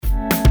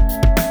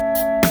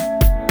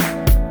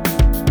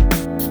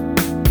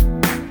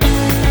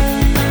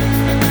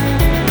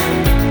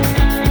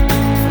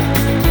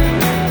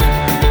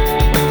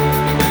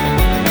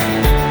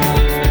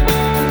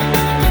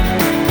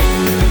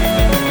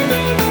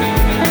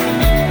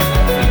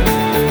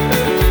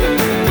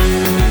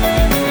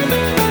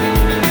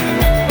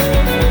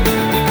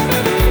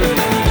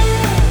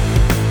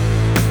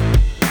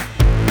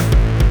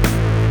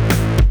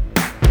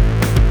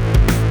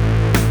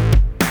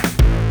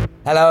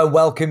Hello and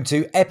welcome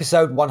to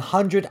episode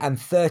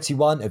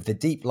 131 of the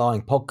Deep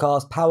Lying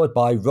Podcast, powered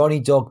by Ronnie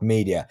Dog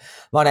Media.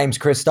 My name's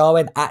Chris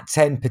Darwin at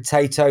 10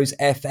 Potatoes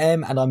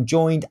FM, and I'm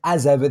joined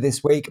as ever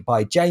this week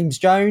by James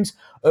Jones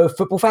of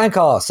Football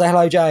Fancast. Say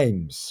hello,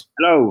 James.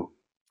 Hello.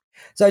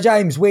 So,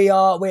 James, we're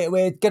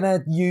going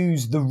to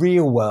use the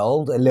real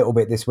world a little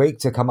bit this week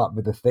to come up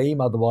with a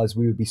theme. Otherwise,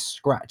 we would be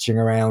scratching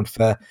around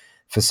for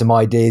some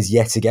ideas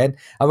yet again.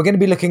 And we're going to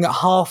be looking at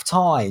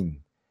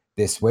half-time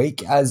this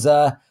week as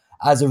a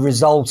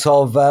result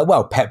of,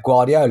 Pep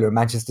Guardiola and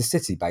Manchester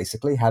City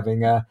basically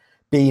having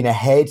been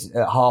ahead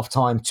at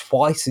half-time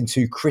twice in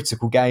two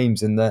critical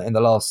games in the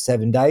last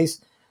 7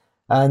 days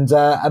and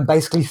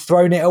basically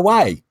thrown it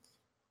away.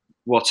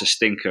 What a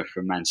stinker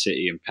from Man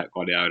City and Pep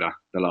Guardiola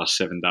the last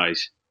 7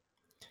 days.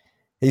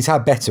 He's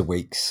had better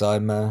weeks,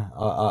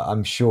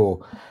 I'm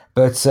sure.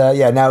 But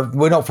now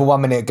we're not for 1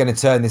 minute going to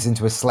turn this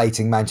into a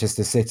slating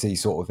Manchester City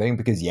sort of thing,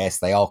 because yes,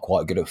 they are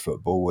quite good at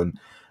football and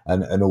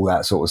all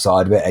that sort of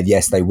side of it. And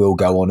yes, they will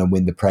go on and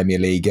win the Premier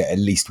League at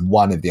least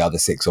one of the other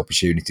 6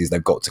 opportunities.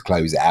 They've got to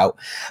close it out.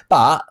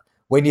 But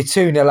when you're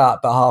 2-0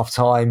 up at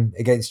half-time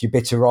against your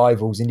bitter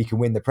rivals and you can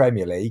win the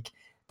Premier League,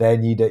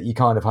 then you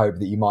kind of hope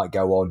that you might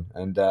go on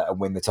and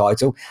win the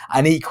title.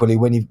 And equally,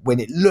 when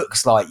it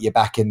looks like you're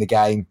back in the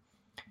game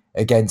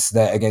against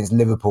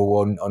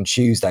Liverpool on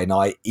Tuesday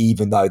night,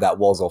 even though that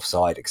was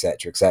offside,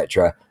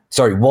 etc.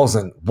 Sorry,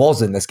 wasn't.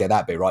 Let's get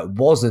that bit right.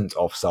 Wasn't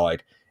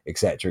offside,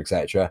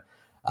 etc.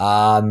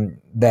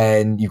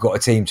 Then you've got a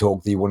team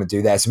talk that you want to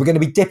do there. So we're going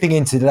to be dipping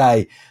into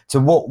today to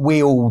what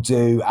we all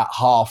do at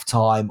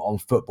half-time on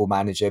Football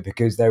Manager,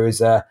 because there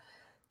is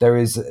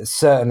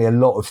certainly a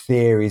lot of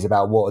theories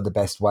about what are the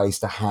best ways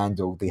to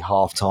handle the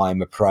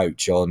half-time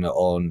approach on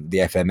the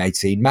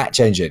FM18 match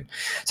engine.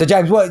 So,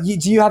 James,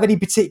 do you have any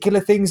particular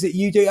things that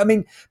you do? I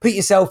mean, put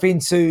yourself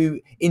into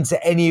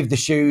any of the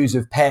shoes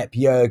of Pep,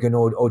 Jurgen,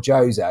 or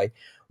Jose.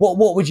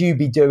 What would you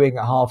be doing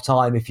at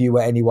half-time if you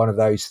were any one of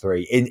those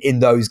three in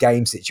those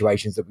game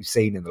situations that we've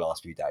seen in the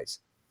last few days?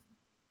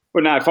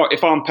 Well, now,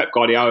 if I'm Pep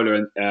Guardiola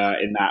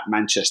in that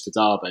Manchester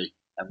derby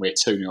and we're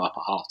 2-0 up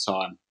at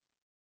half-time,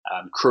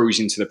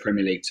 cruising to the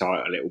Premier League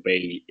title, it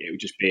would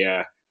just be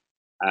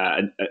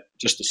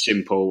just a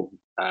simple,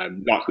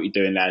 like what you're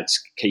doing, lads,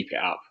 keep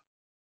it up.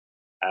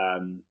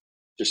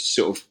 Just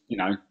sort of,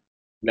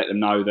 let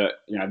them know that,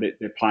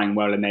 they're playing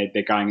well and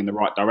they're going in the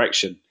right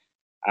direction.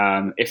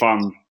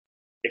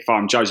 If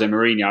I'm Jose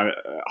Mourinho at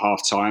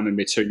half-time and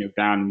we're 2-0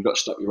 down and you've got to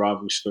stop your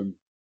rivals from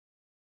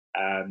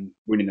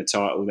winning the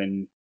title,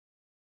 then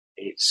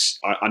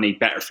I need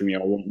better from you.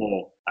 I want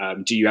more.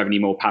 Do you have any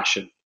more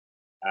passion?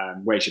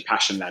 Where's your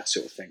passion, lad,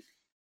 sort of thing.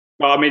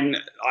 Well, I mean,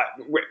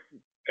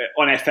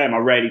 on FM, I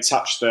rarely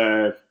touch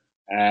the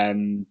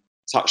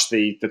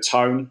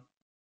tone.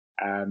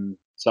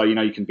 So,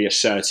 you can be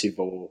assertive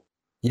or...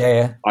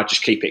 Yeah. I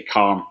just keep it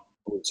calm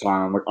all the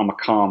time. I'm a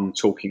calm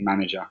talking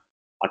manager.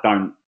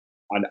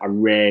 I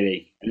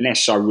rarely,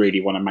 unless I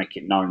really want to make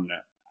it known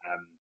that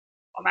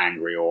I'm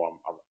angry or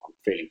I'm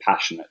feeling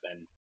passionate,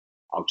 then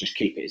I'll just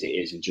keep it as it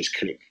is and just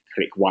click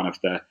one of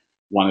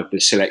the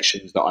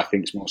selections that I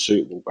think is more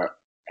suitable. But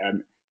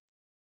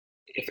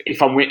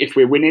if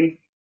we're winning,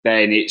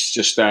 then it's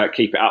just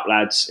keep it up,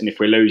 lads. And if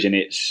we're losing,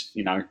 it's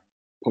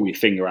pull your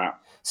finger out.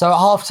 So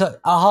at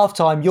half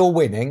time, you're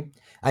winning,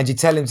 and you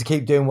tell them to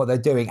keep doing what they're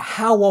doing.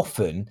 How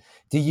often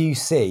do you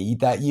see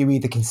that you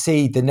either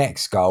concede the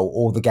next goal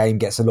or the game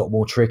gets a lot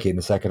more tricky in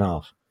the second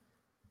half?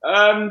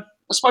 I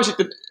suppose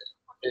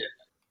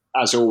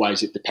as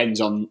always, it depends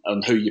on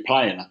who you're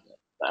playing.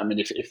 I mean,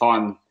 if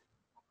I'm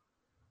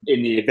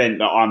in the event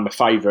that I'm the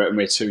favourite and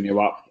we're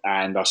 2-0 up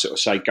and I sort of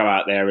say, go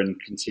out there and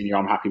continue,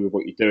 I'm happy with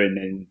what you're doing,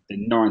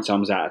 then 9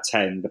 times out of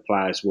 10, the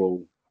players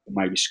will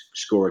maybe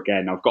score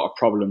again. I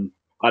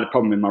had a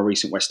problem in my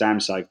recent West Ham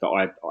save that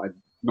I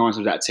 9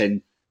 times out of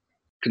 10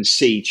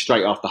 concede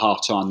straight after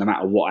half-time, no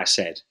matter what I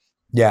said.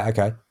 Yeah,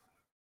 okay.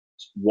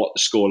 What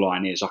the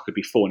scoreline is, I could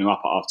be 4-0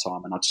 up at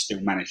half-time and I'd still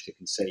manage to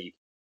concede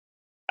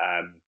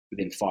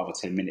within 5 or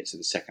 10 minutes of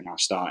the second half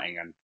starting.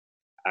 And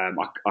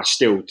I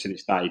still, to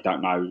this day,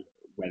 don't know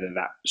whether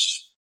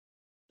that's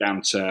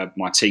down to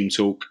my team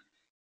talk,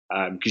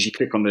 because you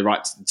click on the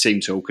right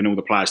team talk and all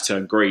the players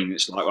turn green.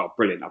 It's like, well,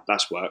 brilliant,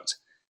 that's worked.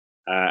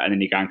 And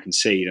then you go and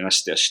concede, and I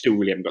still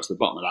really haven't got to the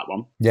bottom of that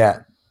one.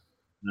 Yeah.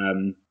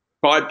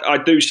 But I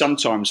do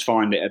sometimes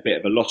find it a bit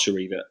of a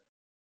lottery that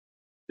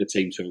the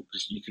team talk,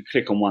 because you could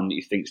click on one that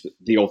you think's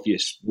the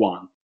obvious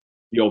one,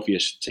 the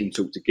obvious team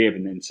talk to give,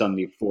 and then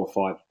suddenly 4 or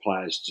 5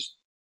 players just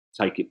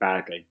take it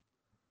badly.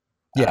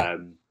 Yeah.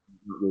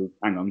 Well,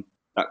 hang on.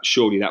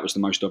 Surely that was the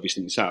most obvious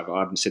thing to say. I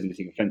haven't said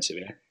anything offensive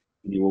here.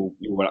 And you're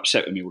all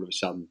upset with me all of a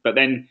sudden. But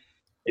then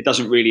it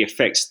doesn't really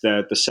affect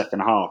the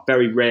second half.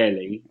 Very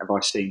rarely have I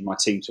seen my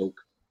team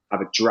talk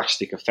have a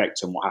drastic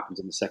effect on what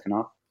happens in the second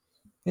half.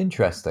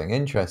 Interesting.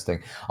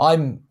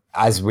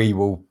 As we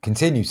will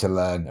continue to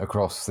learn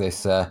across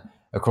this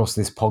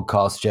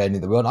podcast journey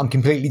that we're on, I'm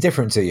completely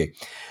different to you,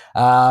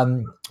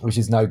 which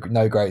is no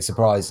great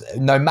surprise.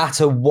 No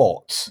matter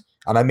what,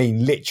 and I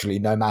mean literally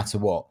no matter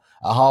what,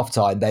 at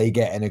halftime they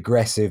get an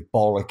aggressive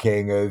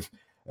bollocking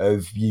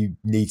of you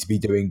need to be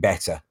doing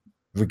better,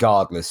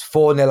 regardless.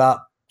 4-0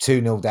 up,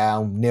 2-0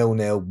 down,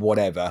 0-0,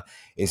 whatever.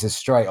 It's a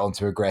straight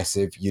onto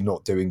aggressive. You're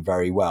not doing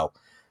very well.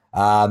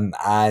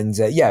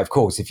 Yeah, of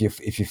course, if you're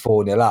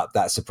 4-0 up,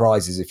 that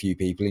surprises a few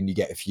people, and you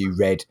get a few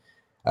red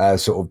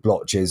sort of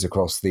blotches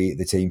across the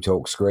team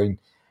talk screen.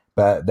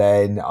 But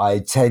then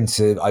I've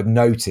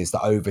noticed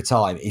that over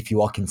time, if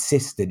you are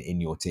consistent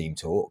in your team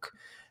talk,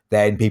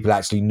 then people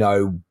actually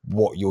know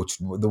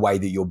the way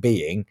that you're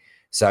being,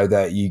 so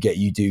that you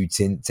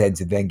tend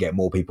to then get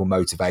more people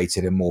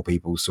motivated and more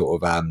people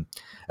sort of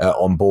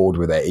on board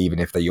with it, even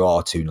if you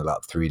are 2-0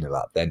 up, 3-0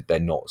 up. Then they're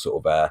not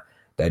sort of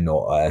they're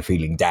not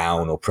feeling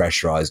down or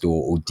pressurized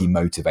or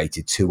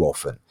demotivated too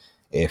often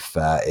if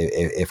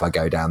I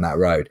go down that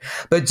road.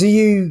 But do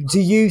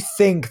you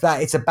think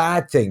that it's a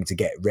bad thing to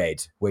get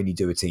red when you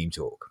do a team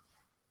talk?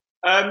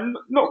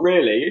 Not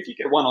really. If you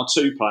get one or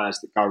two players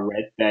that go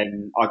red,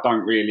 then I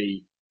don't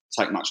really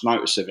take much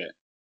notice of it.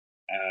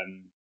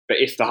 But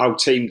if the whole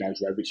team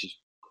goes red, which is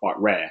quite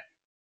rare,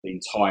 the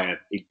entire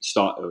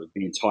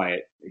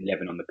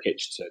 11 on the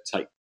pitch to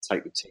take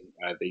the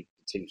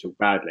team talk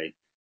badly,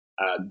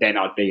 then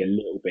I'd be a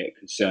little bit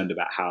concerned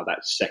about how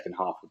that second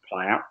half would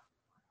play out.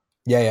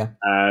 Yeah.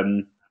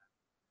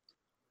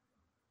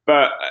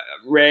 But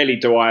rarely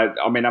do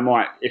I mean, I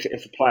might,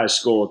 if a player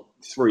scored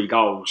 3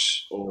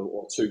 goals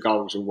or 2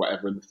 goals or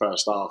whatever in the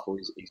first half, or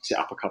he's set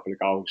up a couple of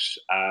goals,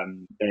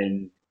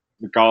 then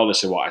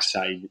regardless of what I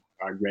say,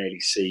 I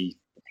rarely see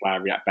the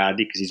player react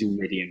badly because he's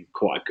already in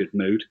quite a good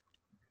mood.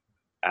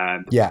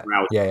 Yeah.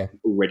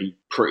 Already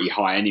pretty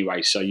high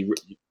anyway, so it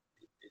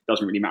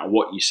doesn't really matter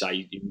what you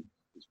say.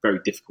 It's very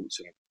difficult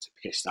to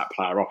piss that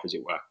player off, as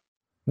it were.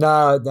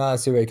 No, I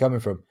see where you're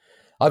coming from.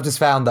 I've just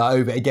found that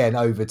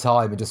over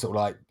time and just sort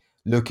of like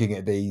looking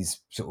at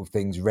these sort of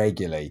things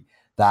regularly,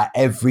 that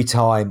every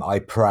time I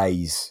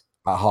praise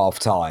at half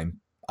time,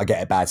 I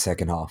get a bad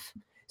second half.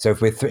 So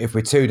if we're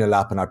 2-0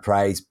 up and I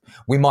praise,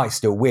 we might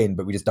still win,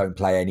 but we just don't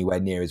play anywhere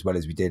near as well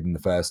as we did in the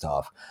first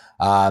half.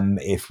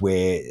 The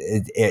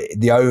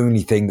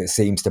only thing that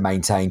seems to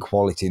maintain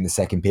quality in the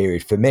second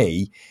period for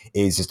me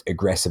is just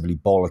aggressively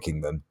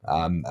bollocking them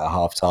at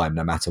half time,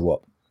 no matter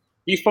what.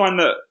 You find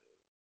that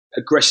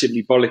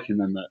aggressively bollocking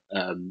them at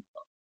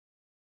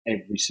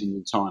every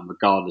single time,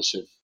 regardless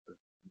of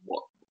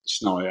what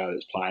scenario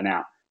that's playing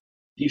out,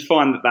 do you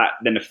find that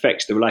then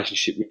affects the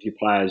relationship with your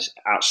players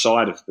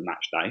outside of the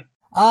match day?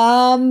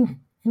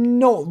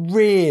 Not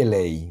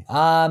really.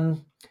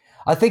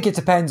 I think it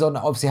depends on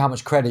obviously how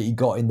much credit you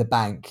got in the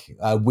bank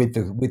with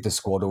the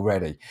squad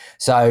already.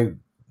 So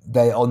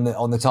on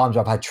the times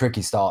I've had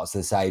tricky starts to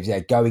the saves,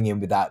 going in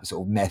with that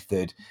sort of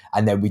method,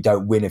 and then we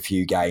don't win a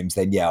few games,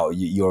 then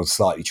you're on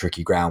slightly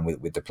tricky ground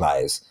with the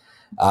players.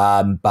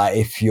 But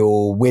if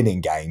you're winning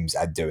games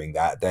and doing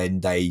that,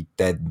 then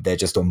they're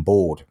just on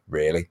board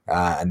really,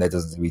 and there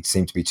doesn't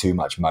seem to be too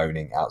much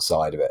moaning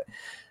outside of it.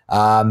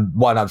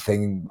 One other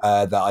thing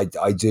that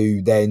I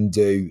do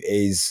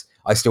is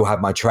I still have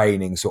my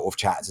training sort of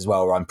chats as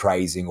well, where I'm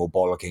praising or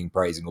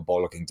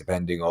bollocking,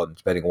 depending on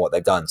what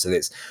they've done. So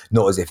it's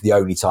not as if the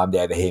only time they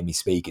ever hear me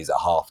speak is at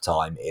half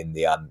time in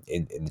the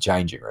in the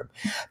changing room.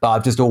 But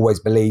I've just always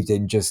believed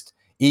in just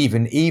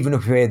even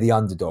if we're the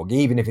underdog,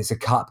 even if it's a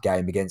cup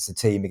game against a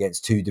team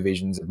against 2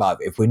 divisions above,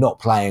 if we're not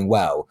playing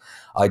well,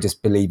 I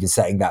just believe in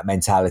setting that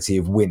mentality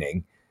of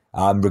winning,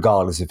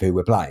 regardless of who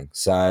we're playing.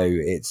 So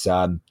it's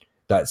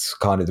that's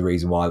kind of the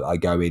reason why I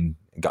go in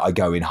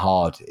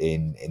hard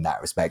in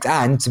that respect.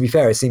 And to be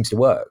fair, it seems to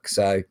work.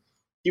 So, do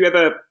you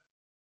ever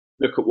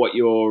look at what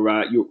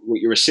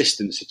your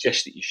assistant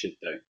suggests that you should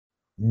do?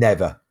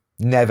 Never,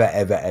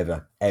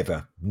 ever.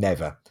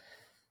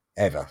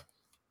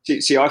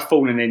 See, I've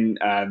fallen in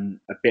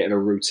a bit of a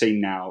routine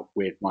now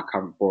with my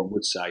current Boreham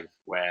Wood save,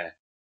 where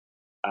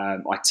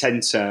I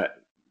tend to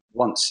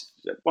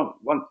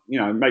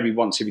maybe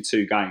once every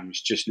 2 games,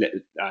 just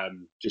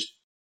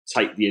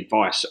take the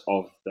advice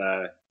of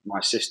my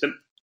assistant.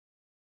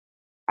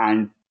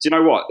 And do you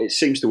know what? It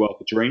seems to work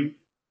a dream.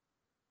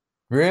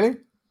 Really?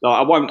 Like,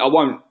 I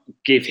won't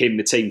give him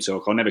the team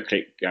talk. I'll never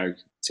click go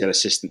tell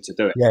assistant to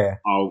do it. Yeah.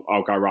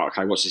 I'll go, right,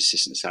 okay, what's the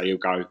assistant say? He'll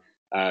go,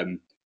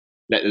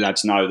 let the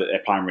lads know that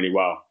they're playing really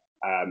well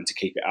and to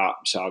keep it up.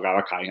 So I'll go,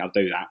 okay, I'll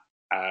do that.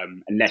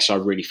 Unless I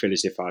really feel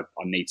as if I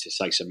need to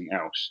say something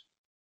else.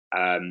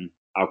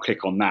 I'll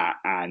click on that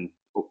and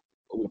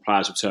all the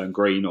players will turn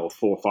green, or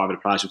 4 or 5 of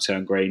the players will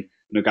turn green, and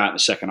they'll go out in the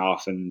second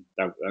half and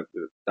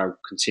they'll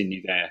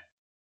continue their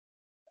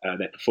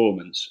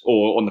performance.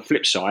 Or on the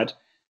flip side,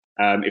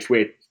 if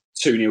we're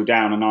 2-0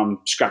 down and I'm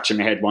scratching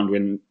my head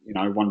wondering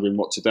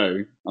what to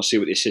do, I'll see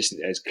what the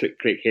assistant is.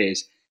 Click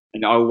here's,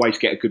 and I always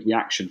get a good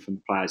reaction from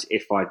the players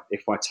if I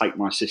take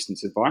my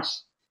assistant's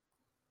advice.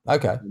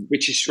 Okay,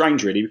 which is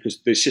strange really, because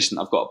the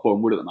assistant I've got at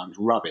Boreham Wood at the moment is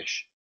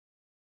rubbish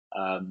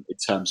in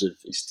terms of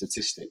his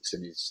statistics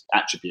and his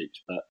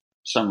attributes, but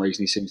for some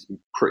reason he seems to be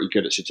pretty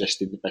good at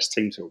suggesting the best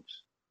team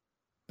talks.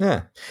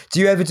 Yeah.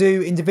 Do you ever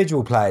do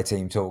individual player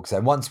team talks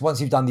then?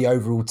 Once you've done the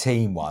overall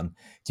team one,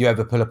 do you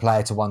ever pull a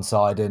player to one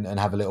side and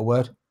have a little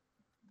word?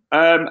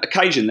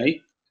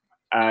 Occasionally,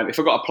 if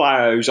I've got a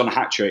player who's on a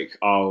hat trick,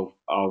 I'll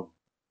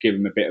give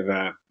him a bit of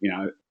a,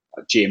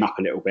 G him up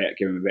a little bit,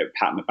 give him a bit of a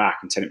pat on the back,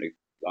 and tell him to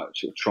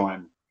sort of try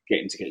and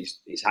get him to get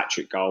his hat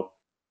trick goal.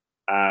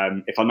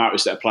 If I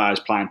notice that a player's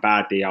playing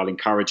badly, I'll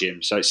encourage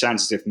him. So it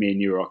sounds as if me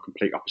and you are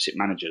complete opposite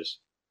managers.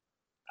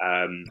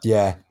 On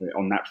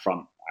that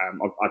front,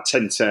 I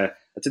tend to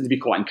be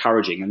quite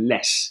encouraging,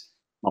 unless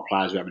my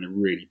players are having a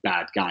really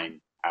bad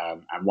game,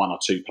 and one or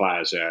two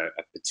players are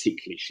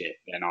particularly shit.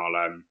 Then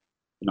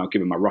I'll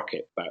give them a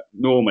rocket. But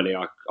normally,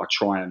 I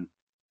try and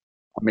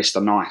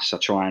Mr. Nice. I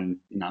try and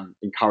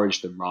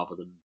encourage them rather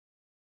than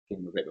give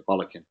them a bit of a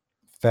bollocking.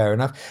 Fair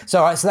enough. So,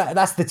 all right, so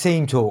that's the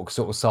team talk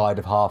sort of side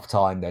of half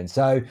time then.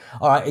 So,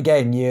 all right,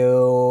 again,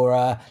 you're,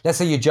 let's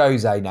say you're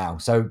Jose now.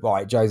 So, all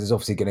right, Jose's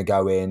obviously going to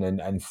go in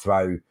and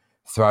throw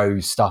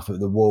stuff at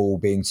the wall,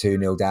 being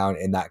 2-0 down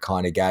in that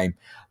kind of game.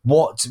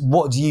 What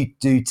do you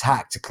do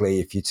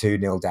tactically if you're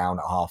 2-0 down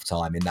at half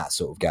time in that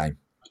sort of game?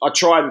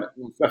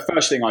 The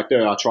first thing I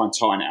do, I try and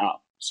tighten it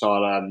up. So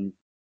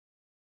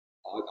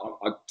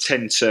I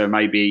tend to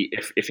maybe,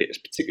 if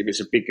it's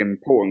a big and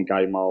important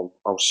game, I'll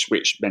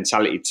switch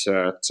mentality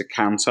to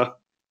counter,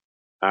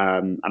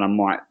 and I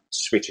might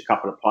switch a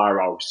couple of player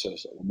roles to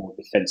sort of more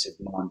defensive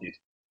minded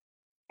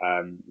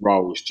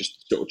roles,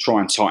 just to sort of try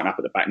and tighten up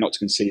at the back, not to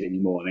concede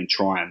anymore, and then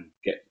try and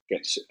get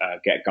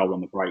a goal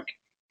on the break,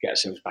 get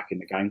ourselves back in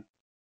the game.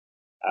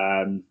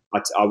 I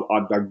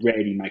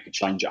rarely make a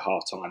change at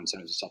half time in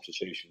terms of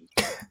substitutions.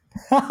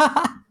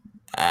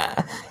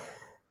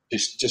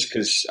 Just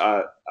because,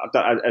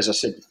 as I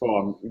said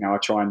before, I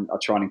try and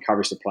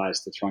encourage the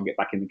players to try and get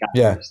back in the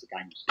game as the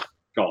game's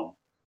gone,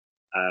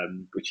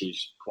 which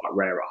is quite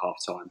rare at half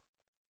time.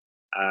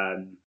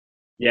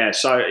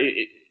 So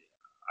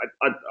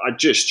I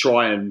just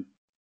try and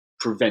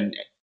prevent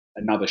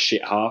another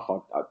shit half.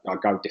 I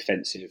go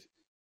defensive,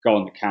 go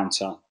on the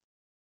counter,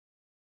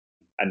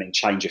 and then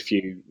change a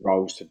few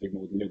roles to be a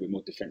little bit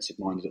more defensive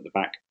minded at the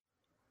back.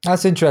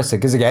 That's interesting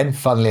because, again,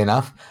 funnily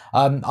enough,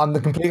 I'm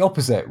the complete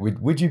opposite.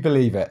 Would you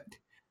believe it?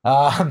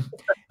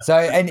 So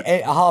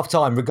at half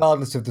time,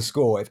 regardless of the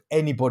score, if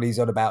anybody's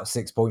on about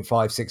 6.5,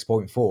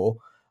 6.4,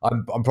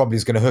 I'm probably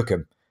just going to hook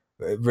them,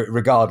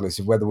 regardless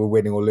of whether we're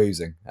winning or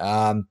losing.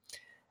 And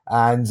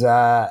if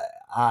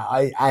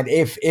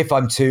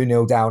I'm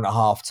 2-0 down at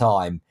half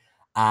time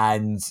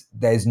and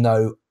there's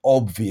no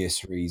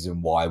obvious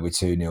reason why we're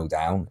 2-0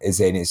 down, as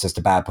in it's just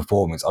a bad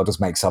performance, I'll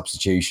just make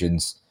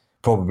substitutions,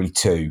 probably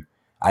 2.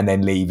 And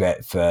then leave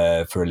it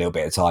for a little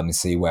bit of time and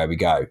see where we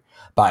go.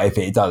 But if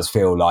it does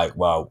feel like,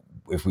 well,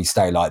 if we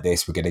stay like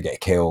this, we're going to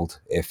get killed.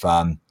 If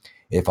I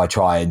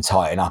try and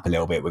tighten up a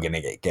little bit, we're going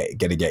to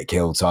get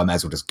killed. So I may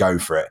as well just go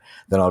for it.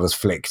 Then I'll just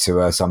flick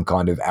to some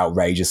kind of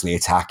outrageously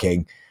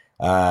attacking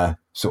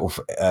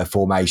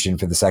formation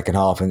for the second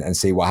half and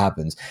see what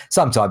happens.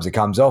 Sometimes it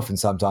comes off, and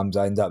sometimes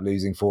I end up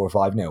losing 4 or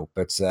 5-0.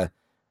 But I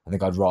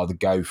think I'd rather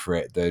go for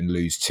it than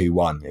lose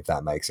 2-1, if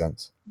that makes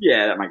sense.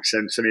 Yeah, that makes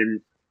sense. I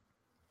mean,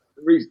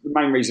 the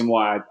main reason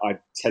why I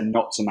tend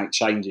not to make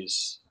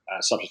changes,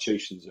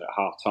 substitutions at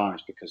half time,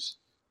 is because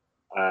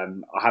I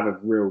have a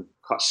real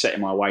set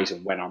in my ways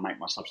on when I make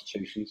my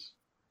substitutions.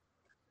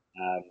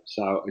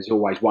 So there's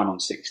always 1 on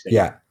 60,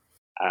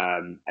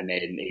 and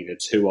then either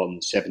 2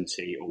 on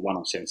 70 or 1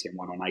 on 70 and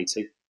 1 on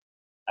 80,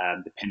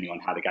 depending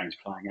on how the game's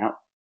playing out.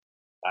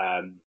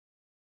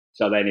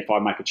 So then if I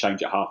make a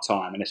change at half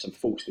time, unless I'm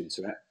forced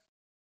into it,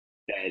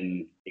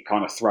 then it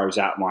kind of throws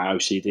out my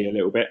OCD a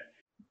little bit.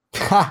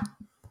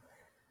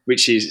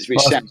 Which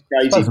sounds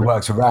crazy. It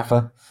works for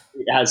Rafa.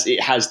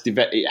 It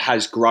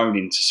has grown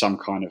into some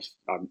kind of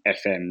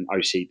FM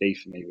OCD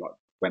for me, like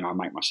when I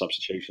make my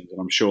substitutions,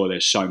 and I'm sure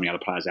there's so many other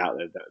players out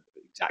there that are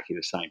exactly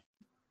the same.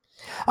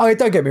 Oh,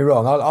 don't get me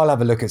wrong. I'll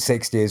have a look at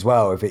 60 as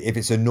well. If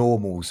it's a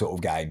normal sort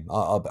of game,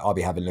 I'll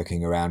be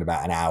looking around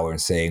about an hour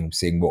and seeing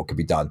what could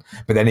be done.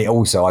 But then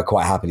I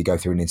quite happily go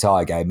through an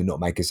entire game and not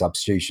make a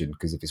substitution,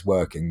 because if it's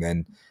working,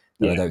 then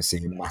I don't see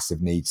a massive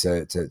need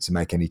to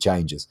make any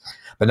changes.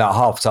 But now,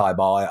 half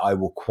time, I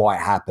will quite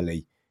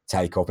happily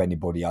take off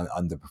anybody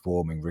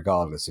underperforming,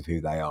 regardless of who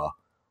they are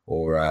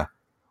or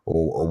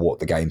what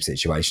the game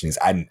situation is.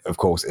 And of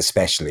course,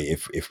 especially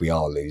if we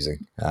are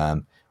losing,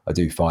 I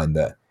do find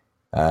that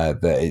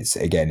it's,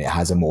 again, it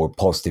has a more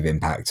positive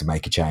impact to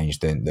make a change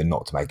than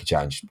not to make a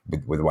change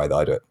with the way that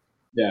I do it.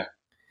 Yeah.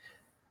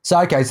 So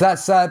okay, so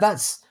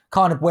that's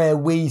kind of where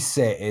we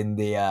sit in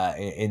the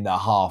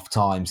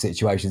half-time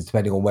situations,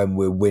 depending on when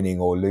we're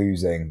winning or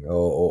losing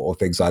or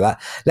things like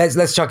that.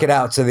 Let's chuck it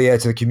out to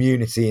the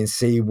community and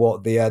see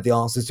what the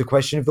answers to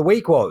question of the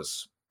week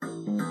was.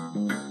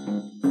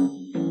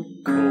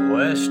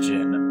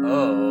 Question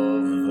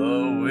of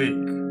the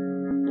week.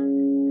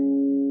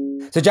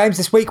 So, James,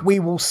 this week we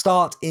will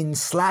start in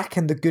Slack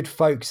and the good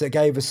folks that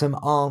gave us some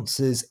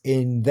answers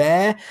in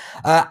there.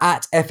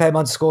 At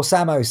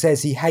FM_Samo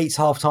says he hates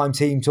halftime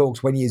team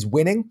talks when he is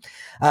winning.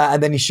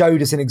 And then he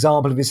showed us an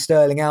example of his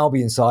Stirling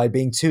Albion side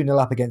being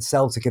 2-0 up against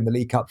Celtic in the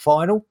League Cup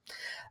final.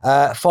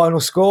 Final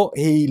score,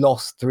 he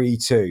lost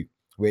 3-2.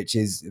 Which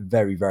is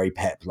very, very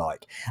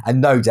Pep-like.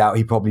 And no doubt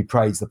he probably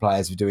praised the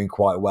players for doing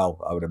quite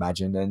well, I would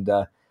imagine. And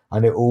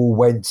it all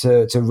went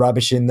to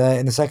rubbish in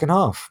the second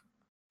half.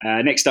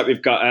 Next up,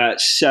 we've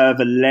got Sir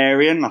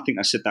Valerian. I think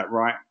I said that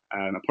right.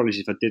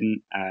 Apologies if I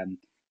didn't.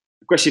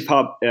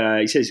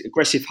 He says,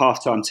 aggressive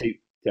halftime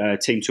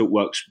team talk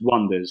works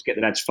wonders. Get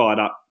the lads fired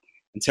up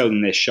and tell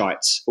them they're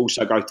shites.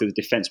 Also go through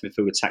the defence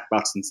midfield attack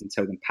buttons and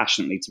tell them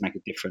passionately to make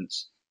a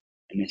difference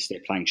unless they're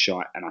playing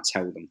shite, and I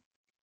tell them.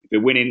 If they're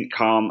winning,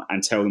 calm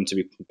and tell them to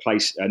be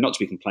not to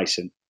be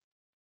complacent,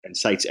 and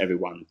say to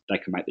everyone they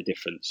can make the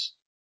difference.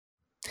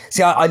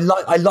 See, I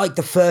like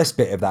the first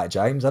bit of that,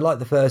 James. I like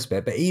the first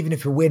bit, but even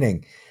if we're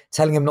winning,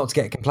 telling them not to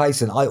get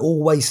complacent, I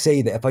always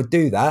see that if I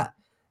do that,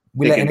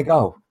 we let in a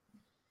goal.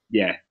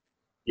 Yeah.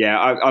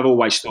 I've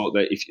always thought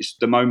that if it's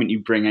the moment you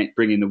bring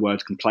in the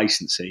word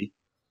complacency,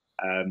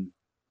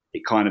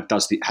 it kind of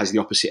has the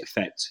opposite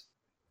effect.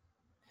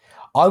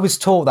 I was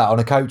taught that on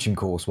a coaching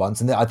course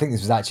once, and I think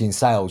this was actually in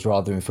sales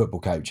rather than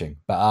football coaching.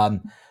 But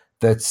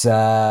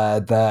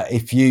that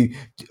if you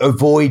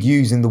avoid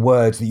using the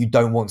words that you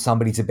don't want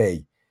somebody to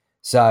be.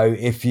 So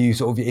if you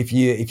want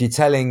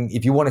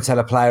to tell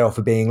a player off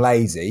for being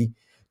lazy,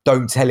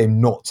 don't tell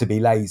him not to be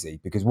lazy,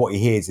 because what he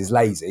hears is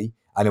lazy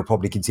and he'll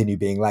probably continue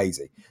being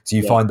lazy. So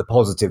you find the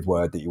positive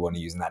word that you want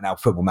to use in that. Now,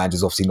 Football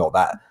Manager's obviously not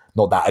that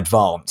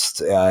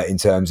advanced in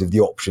terms of the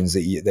options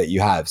that you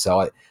have.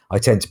 So I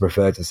tend to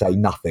prefer to say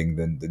nothing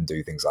than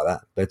do things like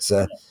that. But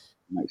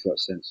makes a lot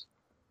of sense.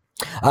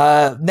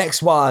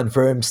 Next one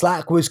from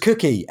Slack was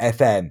Cookie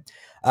FM.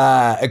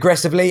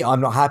 Aggressively,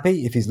 I'm not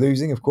happy if he's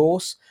losing, of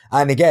course.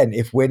 And again,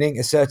 if winning,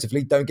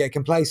 assertively, don't get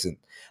complacent.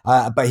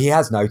 But he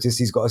has noticed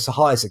he's got a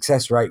higher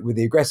success rate with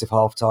the aggressive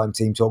halftime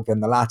team talk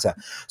than the latter.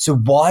 So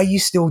why are you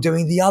still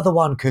doing the other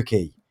one,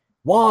 Cookie?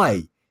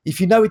 Why?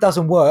 If you know it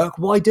doesn't work,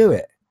 why do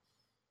it?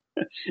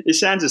 It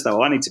sounds as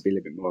though I need to be a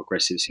little bit more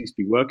aggressive. It seems to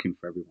be working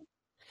for everyone.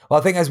 Well,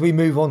 I think as we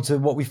move on to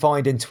what we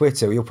find in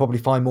Twitter, you'll probably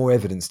find more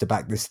evidence to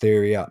back this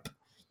theory up.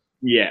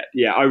 Yeah.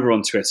 Over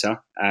on Twitter,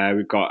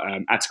 we've got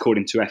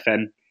 @according to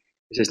FM.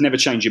 It says, never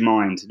change your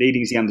mind.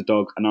 Leading as the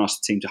underdog and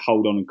ask the team to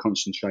hold on and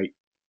concentrate.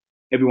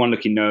 Everyone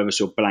looking nervous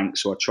or blank,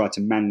 so I try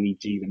to manually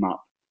G them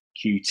up.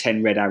 Cue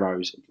 10 red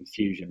arrows and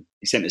confusion.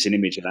 He sent us an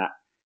image of that.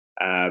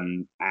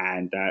 And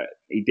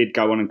he did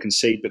go on and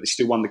concede, but they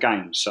still won the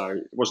game. So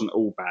it wasn't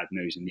all bad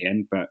news in the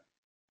end, but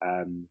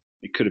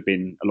it could have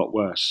been a lot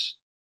worse.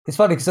 It's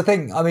funny because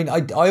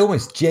I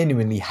almost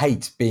genuinely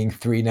hate being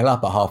 3-0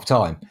 up at half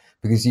time,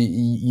 because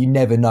you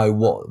never know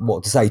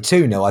what to say.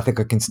 2-0, I think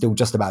I can still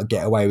just about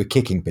get away with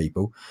kicking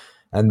people.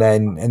 And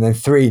then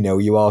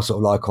 3-0, you are sort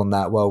of like on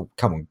that, well,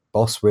 come on,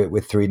 boss, we're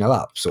 3-0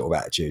 up sort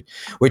of attitude,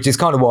 which is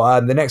kind of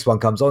what the next one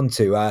comes on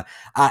to.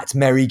 At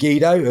Merry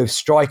Guido of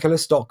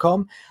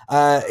Strikerless.com.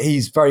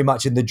 He's very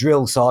much in the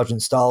drill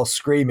sergeant style,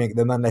 screaming at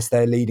them unless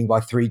they're leading by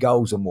 3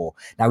 goals or more.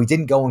 Now, he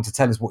didn't go on to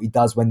tell us what he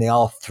does when they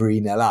are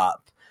 3-0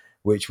 up,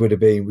 which would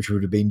have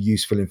been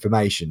useful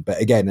information. But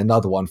again,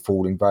 another one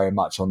falling very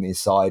much on the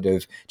side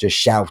of just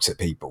shout at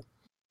people.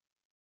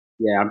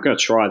 Yeah, I'm going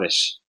to try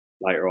this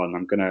later on.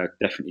 I'm going to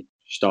definitely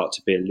start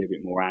to be a little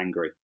bit more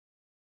angry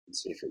and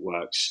see if it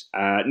works.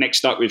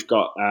 Next up, we've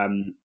got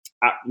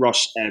at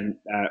Ross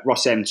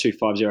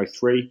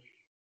M2503.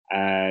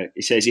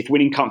 It says, if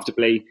winning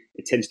comfortably,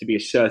 it tends to be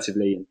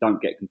assertively and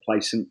don't get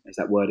complacent. There's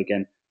that word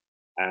again.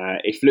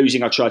 If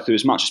losing, I try to do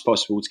as much as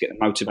possible to get the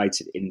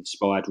motivated,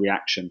 inspired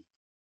reaction.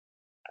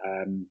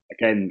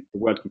 Again, the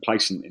word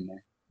complacent in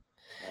there.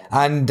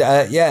 And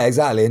yeah,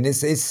 exactly. And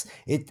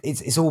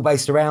it's all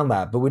based around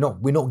that, but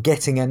we're not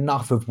getting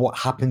enough of what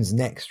happens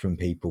next from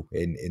people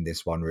in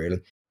this one, really.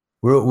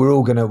 We're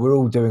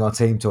all doing our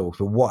team talks,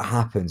 but what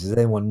happens? Does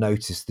anyone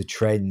notice the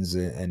trends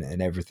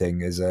and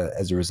everything as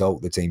a result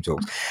of the team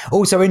talks?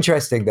 Also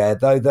interesting there,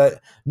 though, that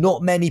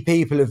not many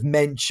people have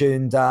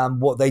mentioned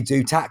what they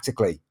do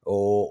tactically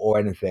or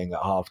anything at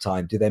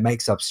halftime. Do they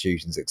make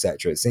substitutions,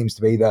 etc.? It seems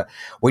to be that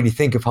when you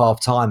think of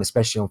halftime,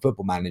 especially on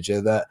Football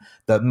Manager, that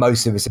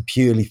most of us are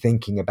purely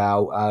thinking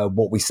about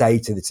what we say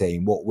to the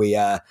team, what we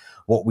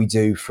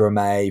do from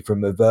a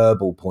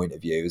verbal point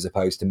of view, as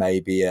opposed to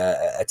maybe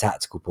a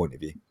tactical point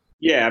of view.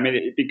 Yeah, I mean,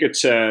 it'd be good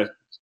for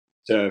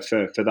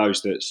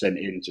those that sent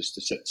in just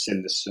to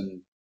send us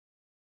some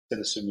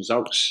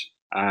results.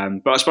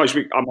 But I suppose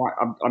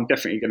I'm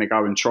definitely going to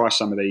go and try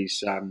some of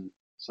these ones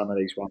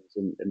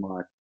in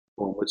my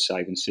forward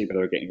save and see whether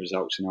we're getting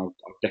results, and I'll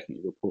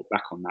definitely report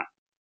back on that,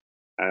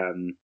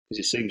 because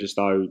it seems as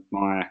though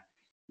my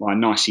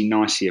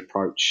nicey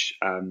approach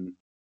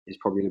is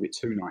probably a little bit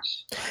too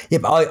nice. Yeah,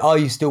 but are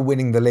you still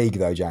winning the league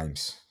though,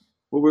 James?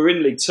 Well, we're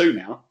in League 2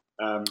 now.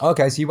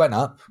 Okay, so you went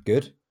up.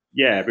 Good.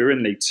 Yeah, we're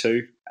in League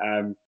 2.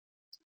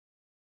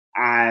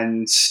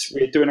 and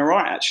we're doing all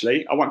right,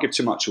 actually. I won't give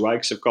too much away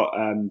because I've got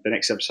the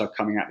next episode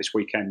coming out this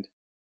weekend.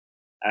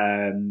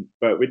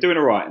 But we're doing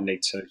all right in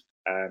League Two.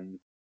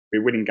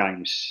 We're winning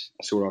games.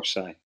 That's all I'll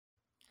say.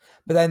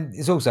 But then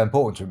it's also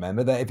important to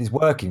remember that if it's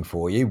working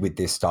for you with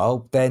this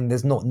style, then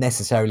there's not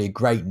necessarily a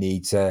great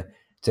need to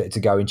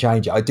go and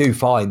change it. I do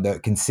find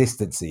that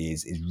consistency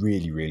is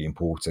really, really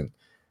important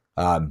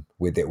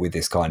with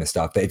this kind of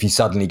stuff. That if you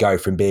suddenly go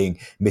from being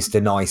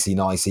Mr.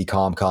 Nicey,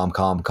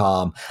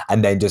 calm,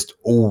 and then just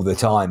all the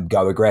time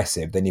go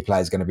aggressive, then your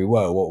player's going to be,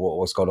 whoa,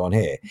 what's going on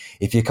here?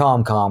 If you're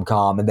calm,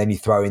 and then you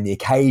throw in the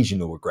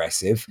occasional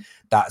aggressive,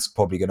 that's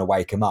probably going to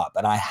wake them up.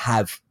 And I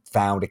have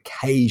found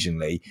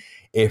occasionally,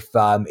 if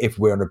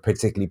we're on a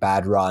particularly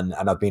bad run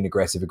and I've been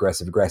aggressive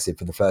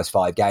for the first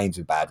 5 games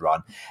of bad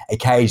run,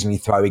 occasionally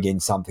throwing in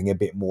something a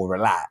bit more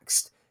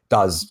relaxed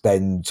does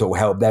then sort of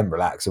help them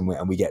relax and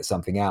we get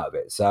something out of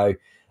it. So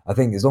I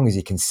think as long as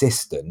you're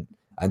consistent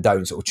and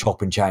don't sort of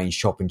chop and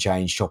change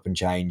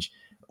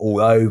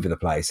all over the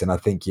place, and I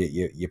think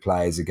your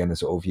players are going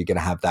to you're going to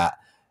have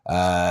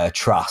that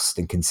trust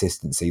and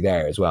consistency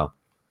there as well.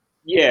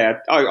 Yeah,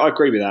 I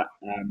agree with that.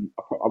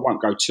 I won't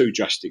go too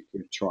drastic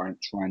with trying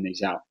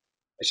these out.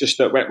 It's just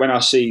that when I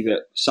see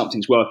that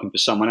something's working for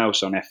someone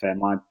else on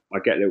FM, I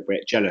get a little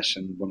bit jealous,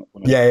 and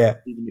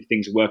even if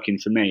things are working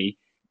for me,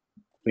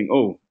 I think,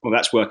 oh, well,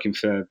 that's working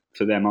for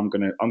them. I'm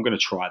gonna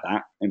try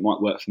that. It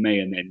might work for me,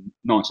 and then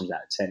 9 times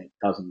out of 10 it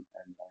doesn't, and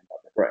I end up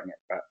regretting it.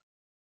 But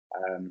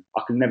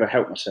I can never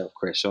help myself,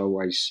 Chris. I'm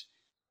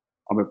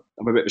a bit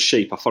of a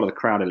sheep. I follow the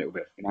crowd a little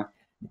bit, you know.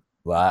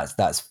 Well,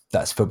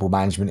 that's football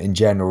management in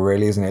general,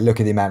 really, isn't it? Look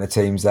at the amount of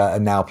teams that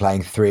are now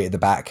playing 3 at the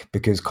back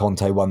because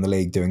Conte won the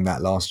league doing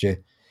that last year.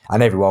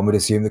 And everyone would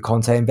assume that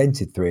Conte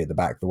invented 3 at the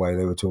back the way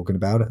they were talking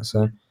about it.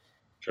 So,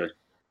 true.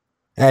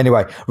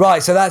 Anyway,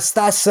 right. So that's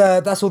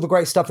all the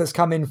great stuff that's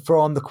come in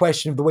from the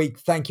question of the week.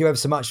 Thank you ever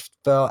so much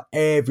for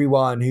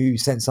everyone who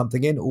sent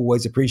something in.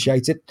 Always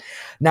appreciate it.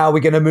 Now we're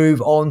going to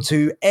move on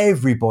to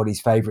everybody's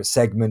favourite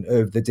segment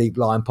of the Deep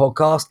Line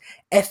podcast,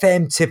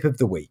 FM Tip of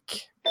the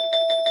Week.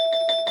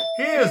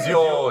 Here's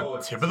your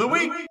tip of the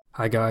week.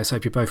 Hi guys,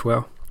 hope you're both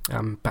well.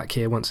 I'm back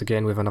here once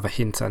again with another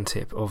hint and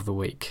tip of the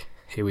week.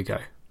 Here we go.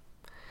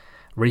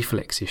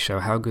 Reflexes show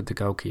how good the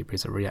goalkeeper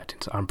is at reacting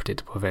to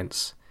unpredictable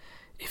events.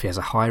 If he has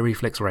a high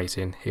reflex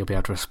rating, he'll be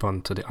able to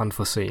respond to the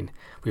unforeseen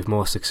with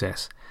more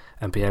success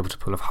and be able to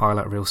pull off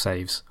highlight reel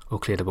saves or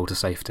clear the ball to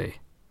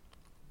safety.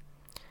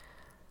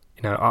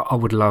 You know, I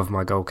would love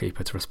my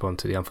goalkeeper to respond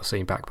to the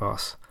unforeseen back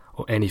pass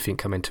or anything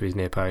coming to his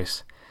near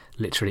post.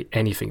 Literally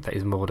anything that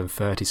is more than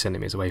 30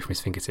 centimetres away from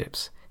his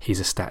fingertips. He's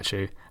a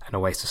statue and a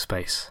waste of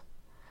space.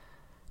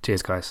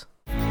 Cheers, guys.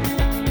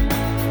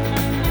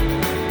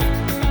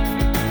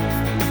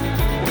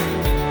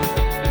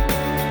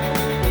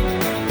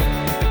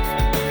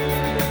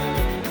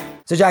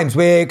 So, James,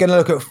 we're going to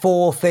look at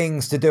 4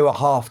 things to do at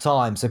half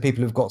time. So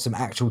people have got some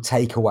actual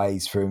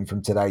takeaways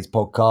from today's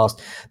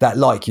podcast that,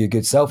 like your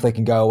good self, they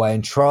can go away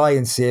and try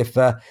and see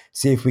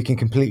if we can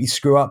completely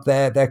screw up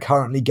their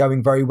currently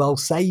going very well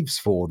saves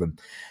for them.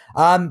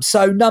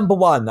 So number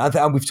 1,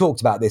 and we've talked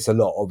about this a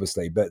lot,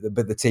 obviously, but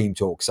the team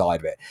talk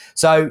side of it.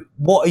 So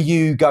what are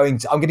you going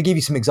to? I'm going to give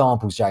you some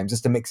examples, James,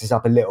 just to mix this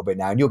up a little bit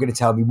now, and you're going to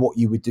tell me what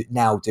you would do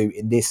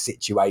in this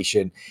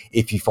situation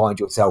if you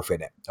find yourself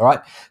in it. All right.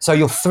 So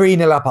you're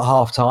 3-0 up at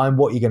half time.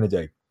 What are you going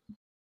to do?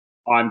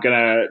 I'm going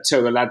to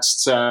tell the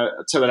lads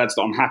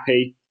that I'm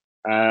happy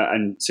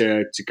and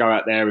to go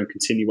out there and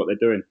continue what they're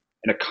doing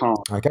in a calm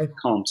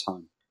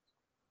tone.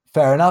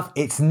 Fair enough.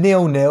 It's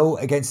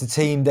 0-0 against a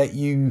team that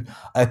you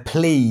are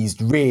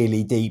pleased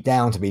really deep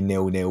down to be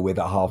 0-0 with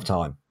at half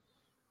time.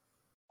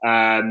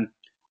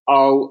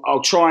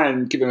 I'll try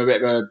and give them a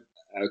bit of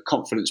a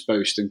confidence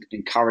boost and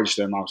encourage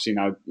them. I'll say,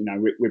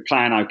 we're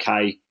playing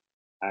okay.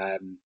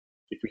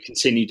 If we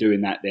continue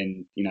doing that,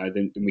 then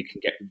then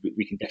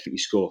we can definitely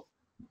score.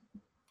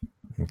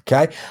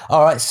 Okay.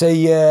 All right. So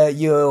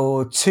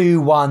you're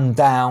 2-1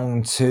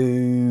 down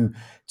to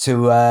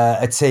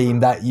a team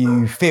that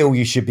you feel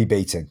you should be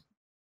beating.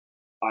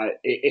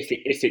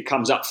 If it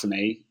comes up for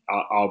me,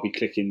 I'll be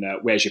clicking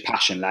where's your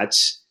passion,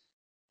 lads?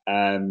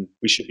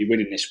 We should be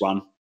winning this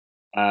one.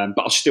 But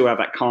I'll still have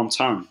that calm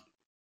tone,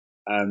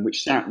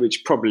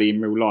 which probably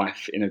in real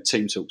life in a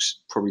team talks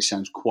probably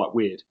sounds quite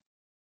weird.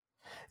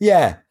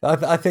 Yeah,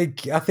 I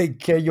think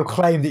your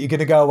claim that you're going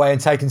to go away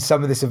and taking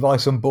some of this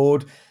advice on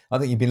board, I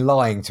think you've been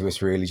lying to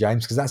us, really,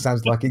 James, because that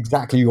sounds like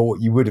exactly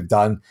what you would have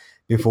done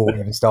before we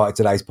even started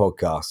today's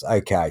podcast.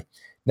 Okay,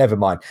 never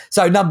mind.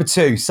 So number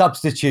 2,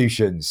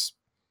 substitutions.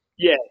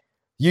 Yeah,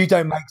 you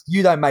don't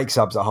make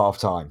subs at half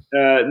time.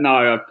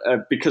 No,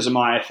 because of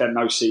my FM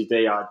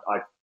OCD, I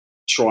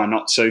try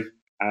not to.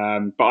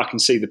 But I can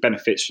see the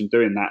benefits from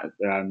doing that,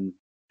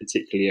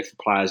 particularly if a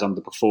player's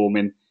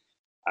underperforming.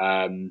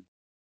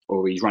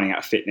 Or he's running out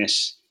of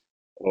fitness,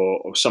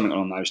 or something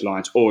along those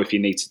lines, or if you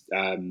need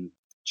to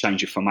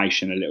change your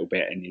formation a little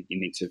bit and you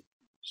need to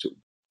sort of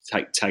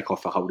take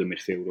off a holding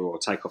midfielder or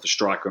take off a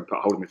striker and put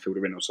a holding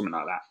midfielder in or something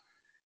like that.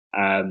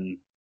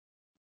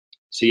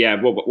 So yeah,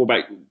 what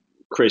about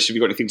Chris, have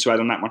you got anything to add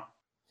on that one?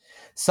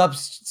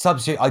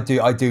 Substitute. I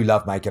do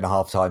love making a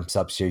halftime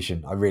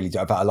substitution. I really do.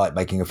 In fact, I like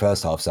making a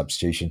first half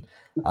substitution.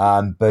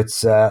 I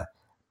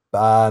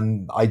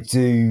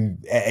do,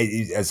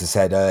 as I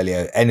said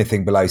earlier,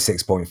 anything below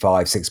 6.5,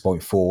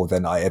 6.4,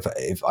 then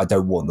if I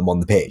don't want them on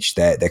the pitch,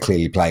 they're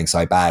clearly playing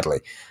so badly,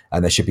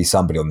 and there should be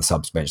somebody on the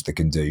subs bench that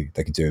can do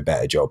a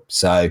better job.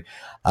 So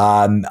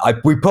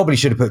we probably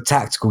should have put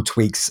tactical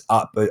tweaks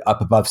up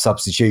above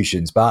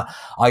substitutions, but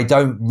I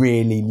don't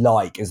really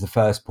like, as the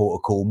first port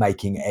of call,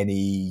 making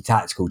any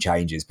tactical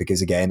changes,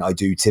 because again, I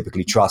do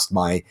typically trust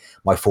my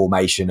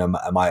formation and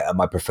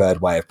my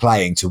preferred way of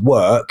playing to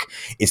work.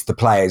 It's the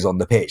players on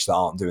the pitch that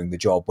aren't doing the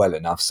job well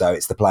enough, so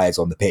it's the players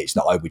on the pitch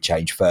that I would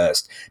change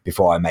first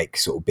before I make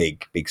sort of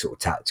big sort of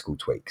tactical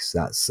tweaks.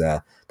 That's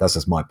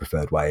just my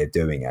preferred way of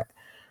doing it.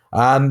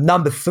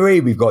 Number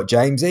 3 we've got,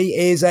 Jamesy,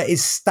 is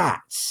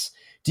stats.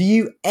 Do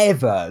you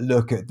ever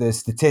look at the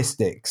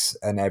statistics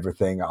and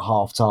everything at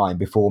half time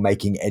before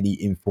making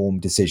any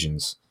informed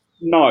decisions?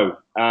 No.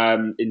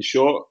 In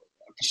short,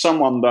 for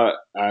someone that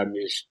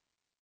is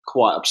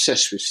quite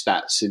obsessed with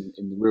stats in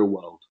the real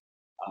world,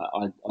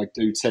 I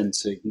do tend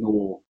to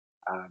ignore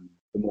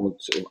the more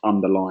sort of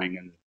underlying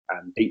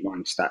and deep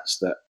line stats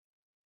that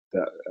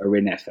are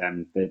in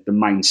FM. The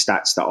main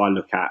stats that I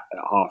look at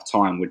half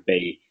time would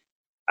be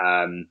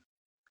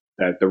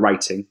the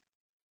rating,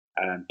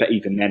 but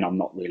even then, I'm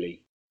not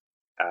really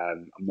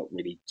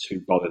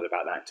too bothered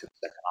about that until the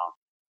second half,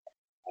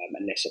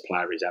 unless a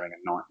player is having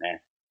a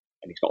nightmare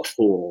and he's got a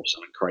 4 or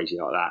something crazy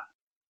like that.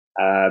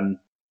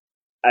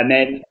 And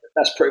then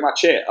that's pretty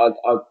much it.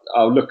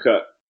 I'll look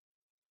at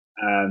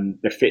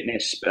the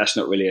fitness, but that's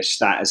not really a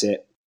stat, is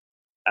it?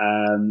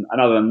 And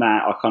other than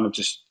that, I kind of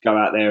just go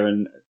out there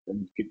and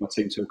give my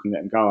team talk and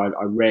let them go.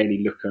 I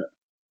rarely look at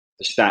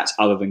the stats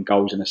other than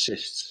goals and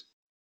assists,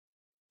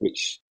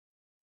 which,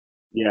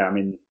 yeah, I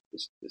mean,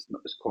 it's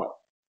quite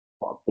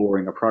a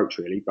boring approach,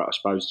 really, but I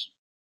suppose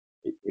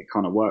it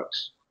kind of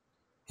works.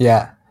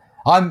 Yeah.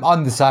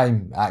 I'm the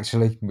same,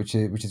 actually, which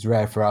is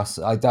rare for us.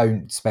 I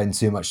don't spend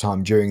too much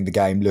time during the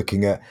game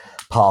looking at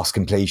pass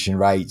completion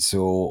rates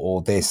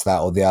or this,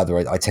 that, or the other.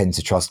 I tend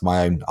to trust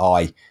my own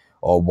eye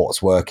on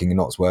what's working and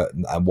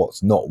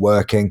what's not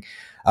working.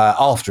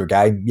 After a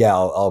game, yeah,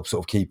 I'll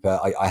sort of keep.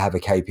 I have a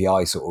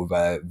KPI sort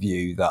of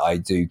view that I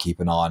do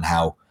keep an eye on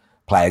how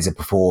players are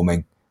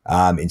performing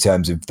in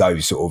terms of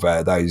those sort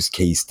of those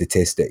key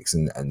statistics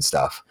and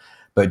stuff.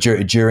 But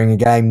during a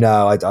game,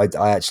 no, I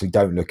actually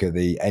don't look at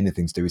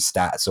anything to do with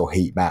stats or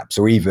heat maps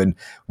or even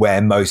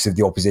where most of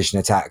the opposition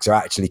attacks are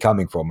actually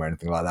coming from or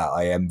anything like that.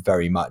 I am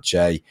very much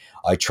I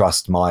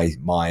trust my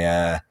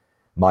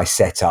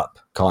setup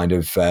kind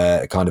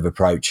of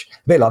approach.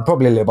 A bit like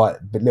probably a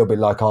little bit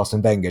like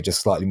Arsene Wenger,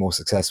 just slightly more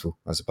successful,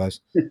 I suppose.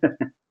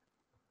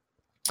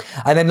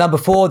 And then number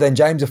 4, then,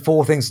 James, are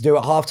 4 things to do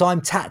at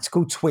halftime.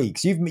 Tactical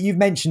tweaks. You've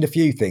mentioned a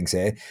few things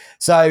here.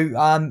 So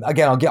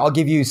again, I'll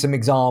give you some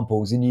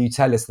examples, and you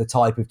tell us the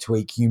type of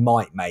tweak you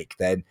might make.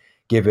 Then,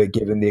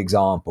 given the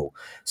example.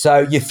 So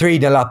you're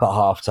 3-0 up at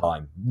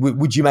halftime.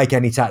 Would you make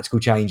any tactical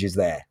changes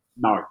there?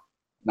 No.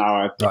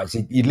 Right. So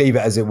you'd leave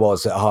it as it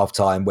was at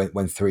halftime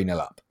when 3-0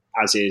 up.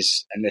 As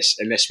is,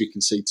 unless we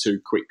can see 2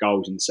 quick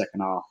goals in the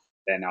second half,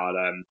 then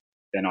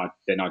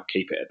I'd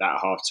keep it at that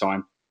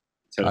halftime.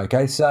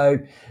 Okay, so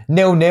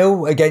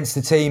 0-0 against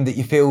the team that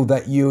you feel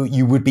that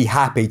you would be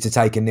happy to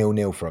take a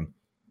 0-0 from.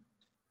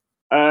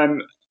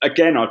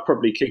 Again, I'd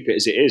probably keep it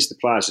as it is. The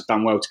players have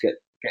done well to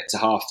get to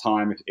half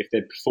time. If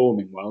they're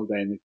performing well,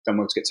 then they've done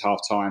well to get to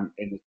half time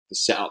in the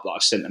setup that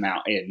I've sent them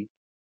out in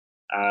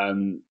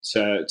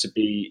to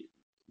be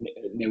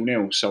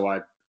 0-0. So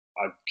I'd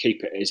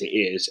keep it as it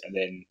is, and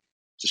then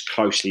just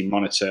closely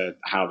monitor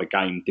how the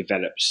game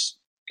develops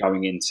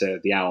going into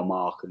the hour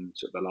mark and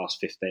sort of the last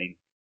 15.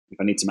 If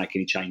I need to make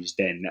any changes,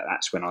 then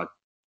that's when I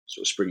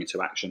sort of spring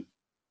into action.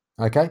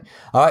 Okay.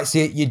 All right. So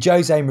you're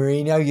Jose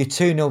Mourinho. You're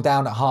 2-0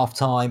 down at half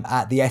time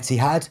at the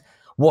Etihad.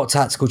 What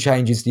tactical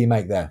changes do you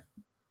make there?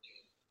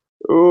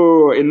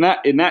 Oh, in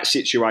that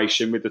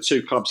situation with the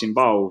 2 clubs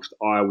involved,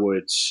 I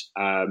would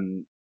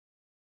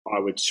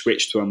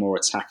switch to a more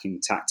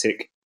attacking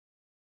tactic.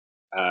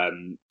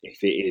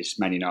 If it is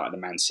Man United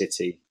and Man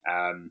City,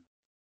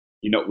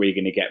 you're not really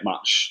going to get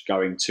much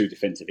going too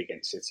defensive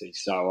against City.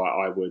 So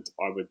I would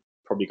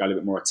probably go a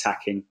little bit more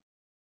attacking,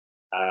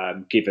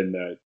 given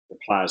the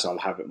players I'll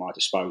have at my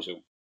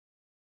disposal.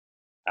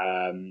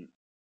 I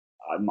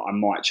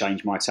might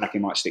change my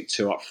attacking, might stick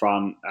 2 up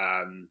front.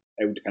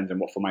 It all depends on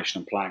what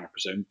formation I'm playing, I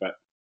presume. But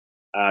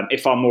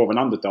if I'm more of an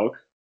underdog,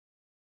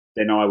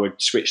 then I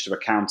would switch to a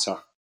counter.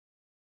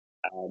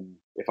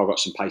 If I've got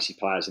some pacey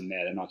players in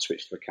there, then I'd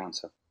switch to a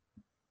counter.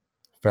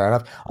 Fair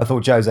enough. I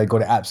thought Jose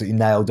got it absolutely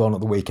nailed on at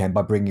the weekend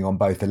by bringing on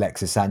both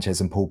Alexis Sanchez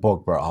and Paul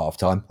Pogba at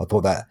halftime. I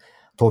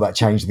thought that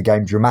changed the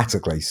game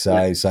dramatically.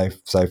 So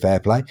fair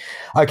play.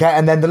 Okay,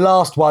 and then the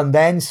last one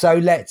then. So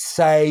let's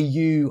say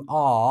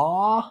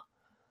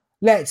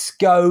let's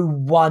go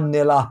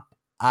 1-0 up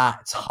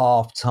at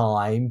half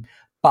time,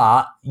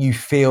 but you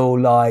feel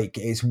like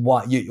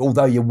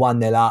although you're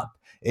 1-0 up,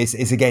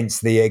 it's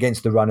against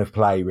the run of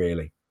play,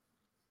 really?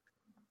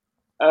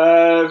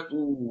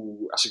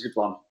 That's a good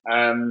one.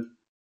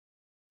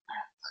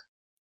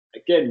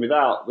 Again,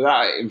 without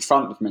it in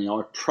front of me,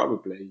 I'd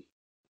probably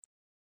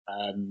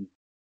a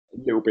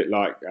little bit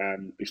like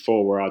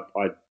before, where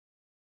I'd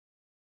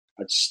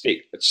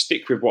stick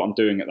with what I'm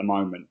doing at the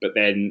moment, but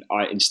then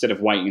instead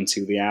of waiting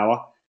until the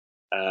hour,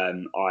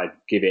 I'd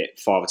give it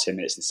 5 or 10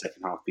 minutes in the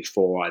second half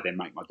before I then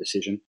make my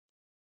decision.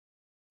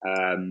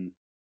 I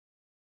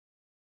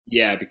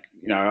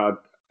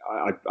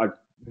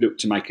look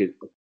to make a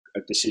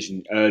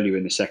decision earlier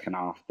in the second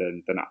half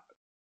than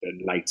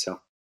later,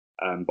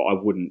 but I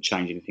wouldn't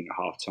change anything at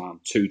half time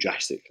too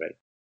drastically.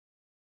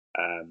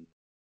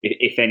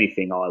 If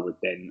anything, I would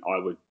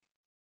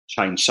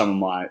change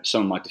some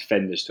of my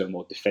defenders to a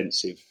more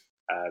defensive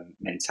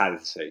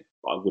mentality,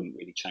 but I wouldn't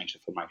really change the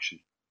formation.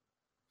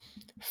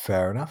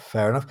 Fair enough.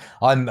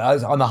 I'm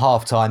a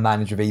half-time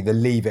manager of either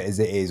leave it as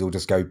it is or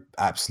just go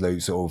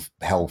absolute sort of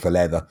hell for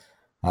leather.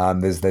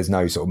 There's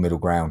no sort of middle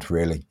ground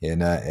really in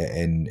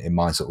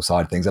my sort of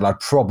side of things, and I'd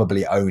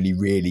probably only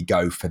really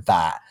go for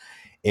that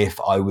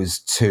if I was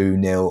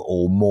 2-0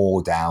 or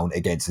more down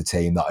against a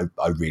team that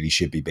I really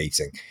should be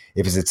beating.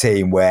 If it's a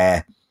team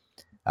where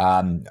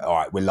all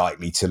right, we're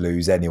likely to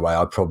lose anyway,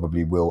 I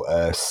probably will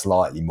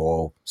slightly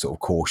more sort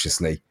of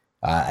cautiously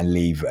and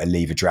leave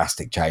a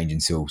drastic change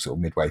until sort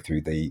of midway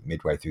through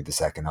the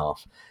second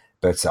half.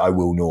 But I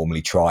will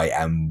normally try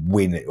and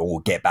win it or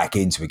get back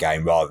into a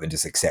game rather than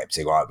just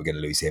accepting, all right, we're going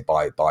to lose here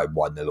by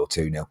 1-0 or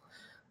 2-0.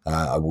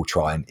 I will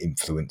try and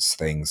influence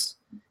things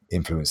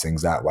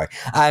that way.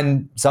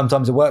 And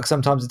sometimes it works,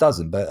 sometimes it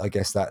doesn't. But I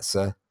guess that's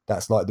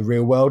like the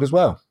real world as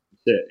well.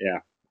 Yeah.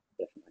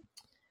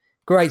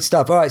 Great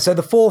stuff. All right, so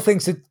the 4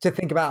 things to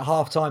think about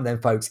half-time then,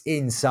 folks,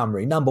 in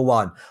summary. Number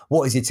 1,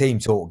 what is your team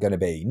talk going to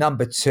be?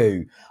 Number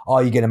 2,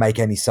 are you going to make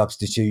any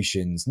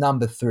substitutions?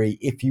 Number 3,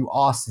 if you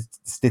are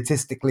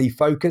statistically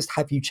focused,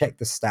 have you checked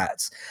the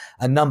stats?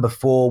 And number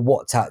 4,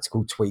 what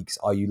tactical tweaks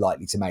are you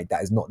likely to make?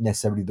 That is not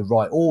necessarily the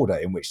right order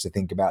in which to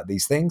think about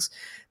these things,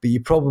 but you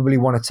probably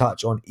want to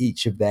touch on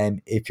each of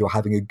them if you're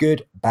having a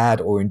good,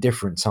 bad, or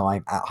indifferent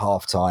time at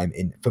half-time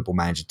in Football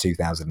Manager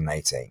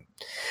 2018.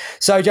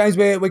 So, James,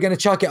 we're going to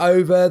chuck it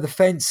over the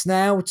fence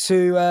now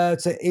to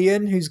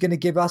Ian, who's going to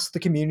give us the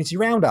community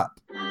roundup.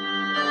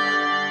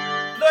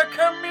 The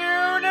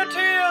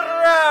community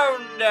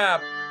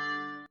roundup.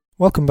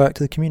 Welcome back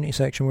to the community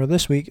section, where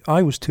this week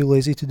I was too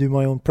lazy to do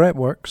my own prep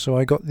work, so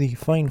I got the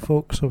fine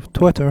folks of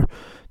Twitter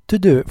to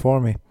do it for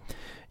me.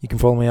 You can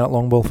follow me at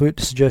LongballFoot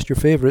to suggest your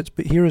favourites,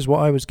 but here is what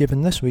I was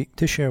given this week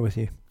to share with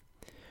you.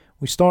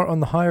 We start on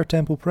the Higher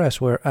Tempo Press,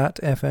 where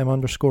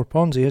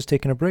 @FM_Ponzi has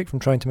taken a break from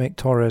trying to make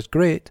Torres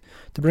great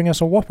to bring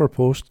us a whopper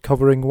post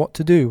covering what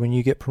to do when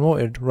you get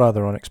promoted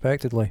rather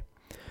unexpectedly.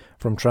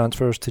 From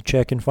transfers to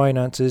checking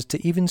finances to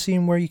even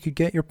seeing where you could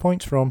get your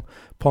points from,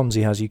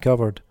 Ponzi has you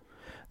covered.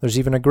 There's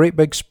even a great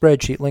big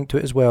spreadsheet linked to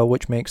it as well,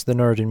 which makes the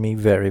nerd in me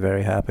very,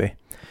 very happy.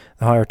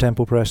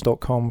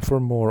 thehighertempopress.com for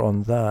more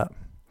on that.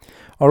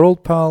 Our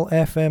old pal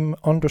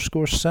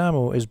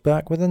FM_Samo is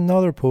back with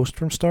another post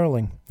from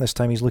Sterling. This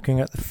time he's looking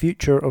at the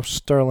future of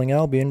Sterling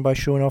Albion by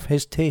showing off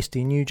his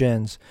tasty new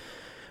gens.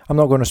 I'm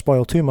not going to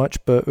spoil too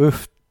much, but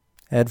oof,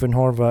 Edvin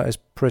Horvath is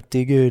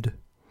pretty good.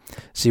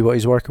 See what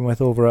he's working with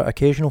over at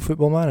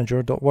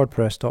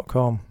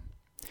occasionalfootballmanager.wordpress.com.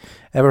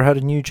 Ever had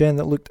a new gen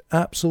that looked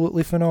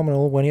absolutely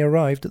phenomenal when he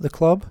arrived at the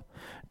club?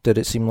 Did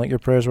it seem like your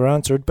prayers were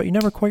answered, but he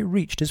never quite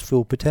reached his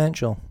full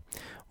potential?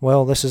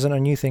 Well, this isn't a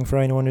new thing for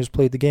anyone who's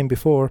played the game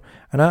before,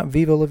 and at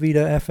Viva La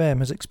Vida FM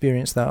has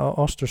experienced that at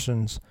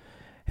Ostersunds.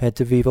 Head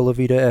to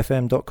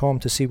vivalavida.fm.com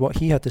to see what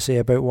he had to say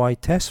about why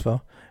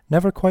Tesfa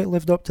never quite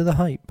lived up to the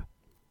hype.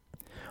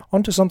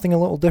 On to something a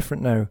little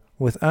different now,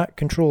 with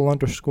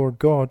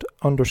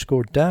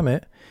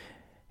 @control_god_dammit.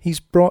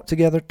 He's brought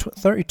together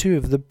 32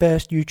 of the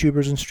best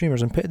YouTubers and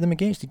streamers and pitted them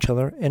against each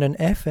other in an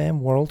FM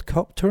World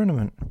Cup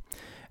tournament.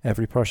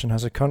 Every person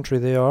has a country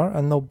they are,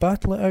 and they'll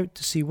battle it out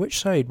to see which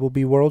side will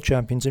be world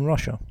champions in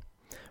Russia.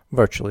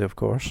 Virtually, of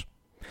course.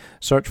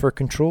 Search for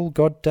Control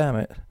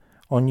Goddammit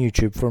on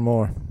YouTube for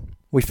more.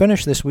 We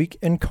finish this week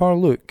in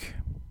Carluke.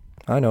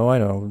 I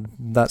know,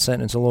 that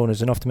sentence alone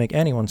is enough to make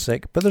anyone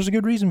sick, but there's a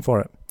good reason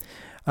for it.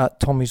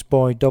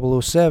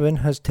 @Tommy'sBoy007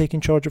 has taken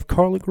charge of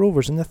Carluke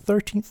Rovers in the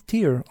 13th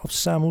tier of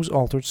Samu's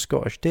Altered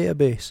Scottish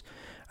database,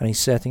 and he's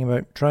setting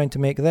about trying to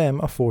make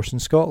them a force in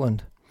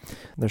Scotland.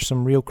 There's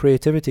some real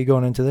creativity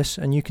gone into this,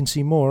 and you can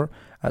see more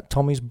at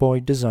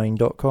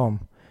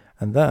tommysboydesign.com.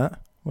 And that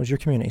was your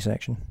community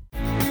section.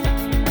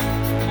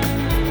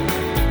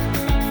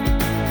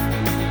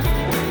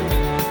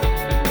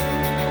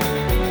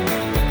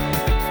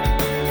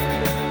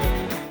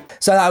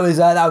 So that was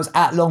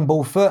at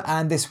Longballfoot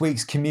and this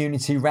week's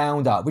community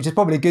roundup, which is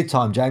probably a good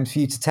time, James, for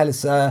you to tell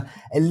us a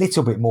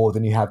little bit more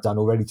than you have done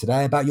already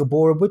today about your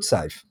Boreham Wood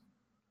save.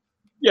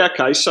 Yeah,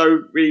 okay.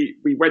 So we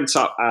went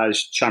up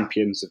as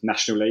champions of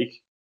National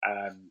League,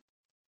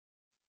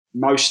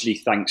 mostly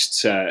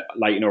thanks to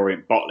Leyton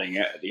Orient bottling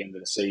it at the end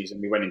of the season.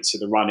 We went into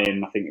the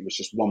run-in, I think it was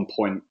just 1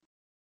 point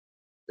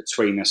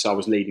between us, I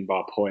was leading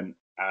by a point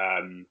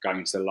going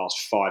into the last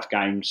 5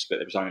 games, but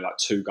there was only like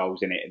 2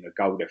 goals in it in the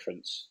goal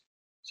difference.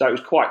 So it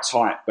was quite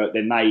tight, but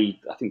then I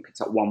think,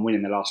 picked up 1 win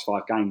in the last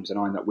 5 games, and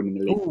I ended up winning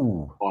the league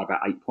by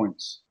about 8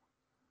 points.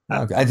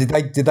 Okay.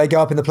 And did they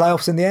go up in the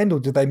playoffs in the end, or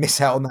did they miss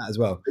out on that as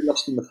well? We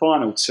lost in the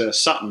final to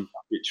Sutton,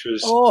 which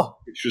was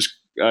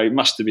it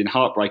must have been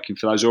heartbreaking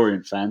for those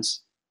Orient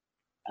fans.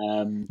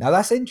 Now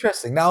that's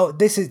interesting. Now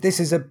this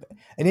is an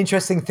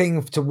interesting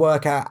thing to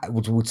work out,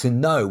 to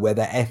know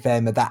whether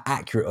FM are that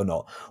accurate or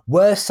not.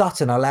 Were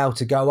Sutton allowed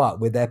to go up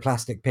with their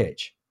plastic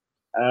pitch?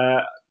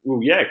 Well,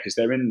 yeah, because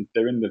they're in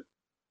the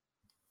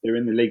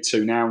League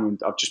 2 now,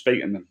 and I've just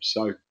beaten them.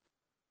 So,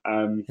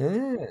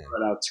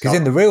 because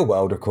in the real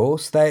world, of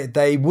course,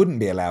 they wouldn't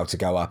be allowed to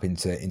go up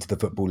into the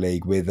Football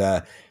League with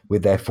their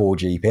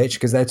 4G pitch,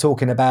 because they're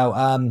talking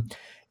about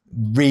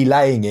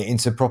relaying it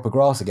into proper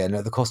grass again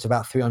at the cost of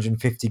about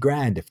 350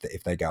 grand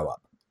if they go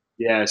up.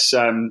 Yes,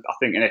 I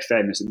think an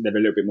FM they're a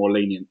little bit more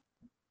lenient.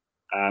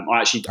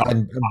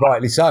 And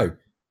rightly so.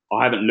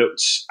 I haven't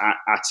looked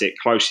at it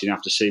closely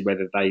enough to see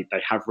whether they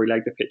have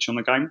relayed the pitch on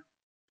the game,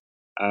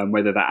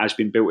 whether that has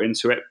been built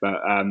into it. But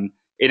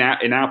in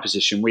our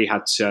position, we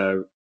had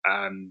to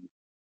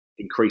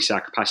increase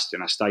our capacity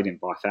in our stadium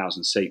by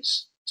 1,000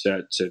 seats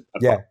to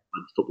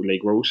Football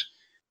League rules,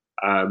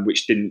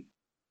 which didn't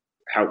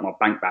help my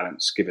bank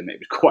balance, given that it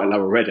was quite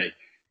low already.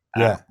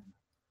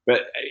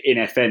 But in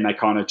FN, they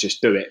kind of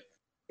just do it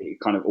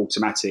kind of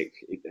automatic.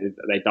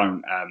 They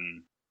don't.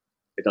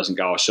 It doesn't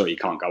go, oh, sorry, you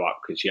can't go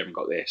up because you haven't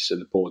got this,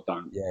 and the board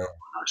don't. Oh,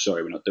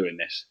 sorry, we're not doing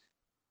this.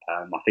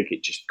 I think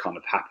it just kind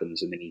of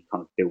happens, and then you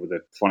kind of deal with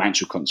the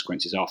financial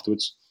consequences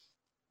afterwards.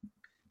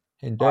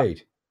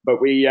 Indeed.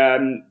 But we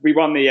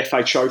won the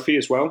FA Trophy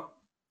as well.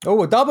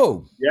 Oh, a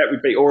double! Yeah, we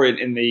beat Orient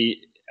in the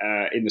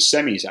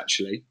semis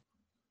actually.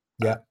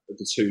 Yeah, with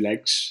the 2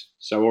 legs.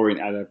 So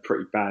Orient had a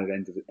pretty bad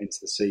end into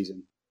the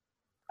season.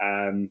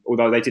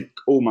 Although they did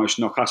almost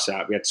knock us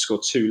out, we had to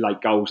score 2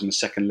 late goals in the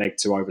second leg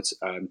to I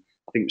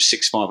think it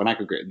was 6-5 on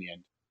aggregate in the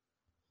end.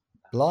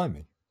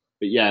 Blimey.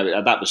 But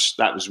yeah, that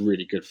was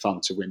really good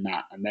fun to win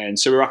that. And then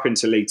so we're up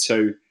into League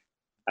 2.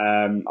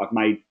 I've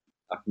made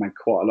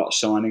quite a lot of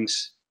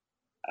signings.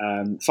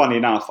 Funny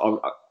enough,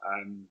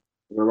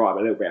 we'll write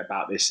a little bit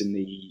about this in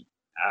the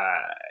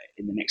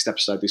next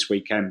episode this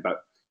weekend.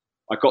 But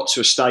I got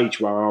to a stage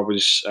where I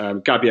was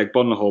Gabi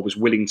Agbonlahor was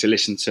willing to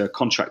listen to a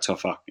contract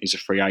offer. He's a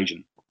free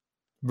agent,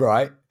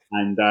 right?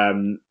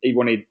 And he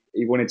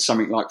wanted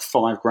something like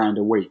 $5,000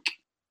 a week,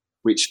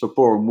 which for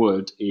Boreham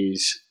Wood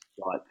is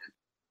like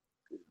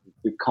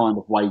the kind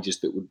of wages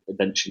that would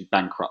eventually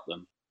bankrupt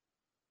them.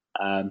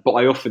 But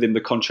I offered him the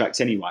contract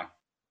anyway.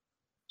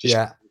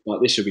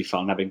 Like, this would be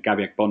fun, having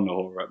Gabi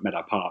Agbonlahor at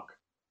Meadow Park.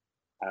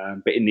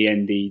 But in the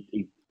end,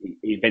 he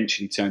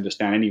eventually turned us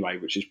down anyway,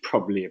 which is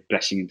probably a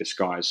blessing in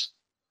disguise.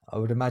 I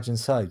would imagine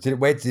so.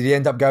 Did he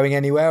end up going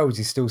anywhere, or was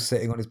he still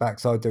sitting on his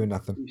backside doing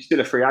nothing? He's still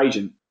a free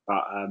agent,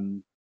 but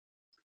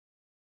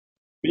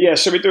yeah.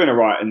 So we're doing all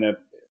right in the.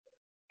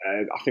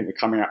 I think we're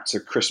coming up to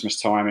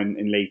Christmas time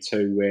in League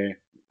 2, where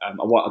I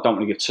don't want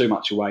to give too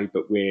much away,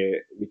 but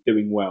we're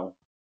doing well.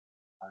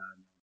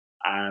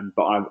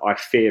 But I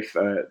fear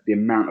for the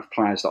amount of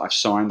players that I've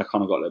signed. I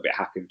kind of got a little bit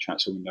happy in the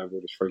transfer window with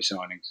all the free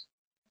signings.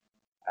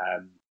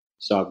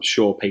 So I'm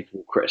sure people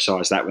will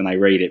criticise that when they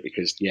read it,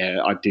 because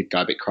I did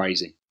go a bit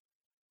crazy.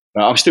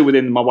 But I'm still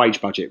within my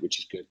wage budget, which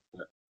is good.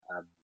 But,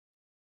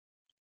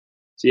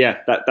 so yeah,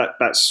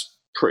 that's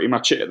pretty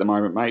much it at the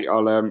moment, mate.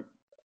 I'll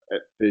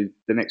the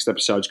next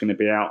episode's going to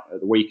be out at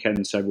the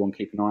weekend, so everyone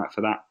keep an eye out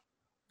for that.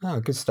 Oh,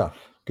 good stuff.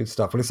 Good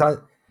stuff. Well,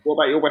 what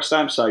about your West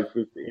Ham save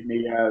in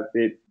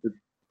the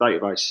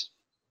database?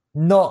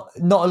 Not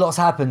a lot's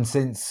happened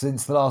since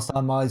the last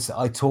time I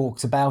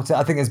talked about it.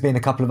 I think there's been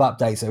a couple of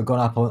updates that have gone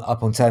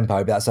up on tempo,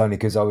 but that's only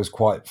because I was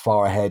quite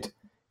far ahead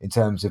in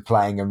terms of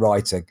playing and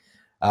writing.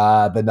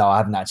 But no, I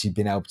haven't actually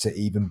been able to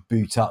even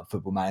boot up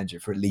Football Manager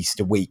for at least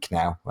a week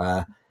now.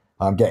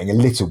 I'm getting a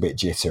little bit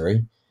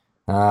jittery,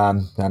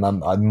 and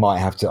I might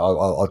have to.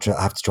 I'll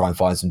have to try and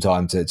find some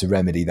time to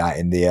remedy that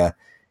in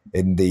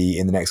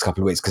the next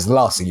couple of weeks, because the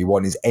last thing you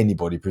want is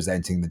anybody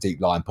presenting the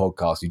Deep Line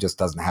podcast who just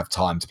doesn't have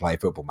time to play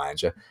Football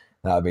Manager.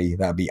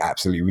 That'd be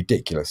absolutely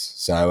ridiculous.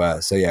 So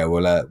yeah,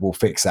 we'll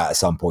fix that at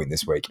some point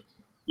this week.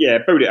 Yeah,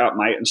 boot it up,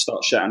 mate, and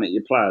start shouting at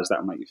your players.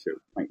 That'll make you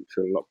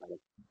feel a lot better.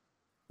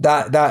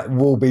 That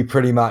will be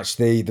pretty much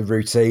the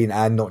routine,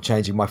 and not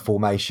changing my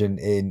formation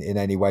in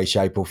any way,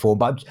 shape or form.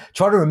 But I'm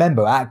trying to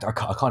remember. I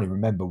can't even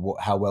remember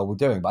how well we're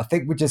doing. But I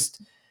think we're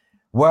just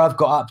where I've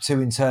got up to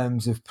in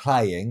terms of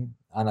playing,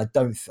 and I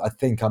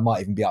think I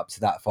might even be up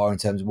to that far in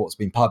terms of what's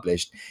been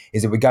published,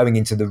 is that we're going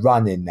into the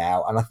run-in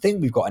now, and I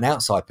think we've got an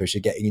outside pusher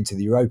getting into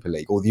the Europa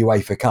League, or the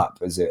UEFA Cup,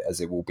 as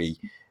it will be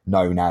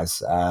known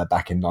as,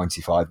 back in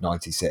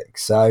 95-96.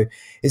 So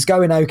it's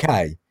going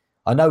okay.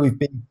 I know we've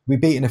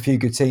beaten a few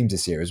good teams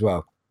this year as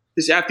well.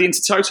 Does it have the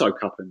Intertoto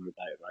Cup in the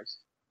database?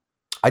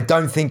 I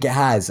don't think it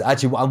has.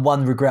 Actually,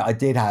 one regret I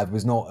did have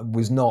was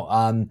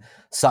not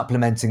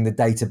supplementing the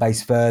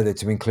database further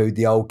to include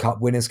the old Cup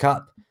Winners'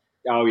 Cup.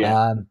 Oh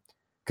yeah.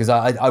 because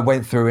I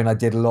went through and I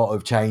did a lot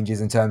of changes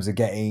in terms of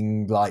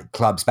getting like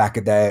clubs back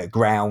at their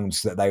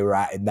grounds that they were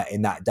at in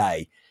that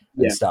day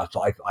and stuff.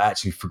 But I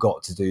actually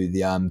forgot to do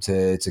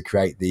the to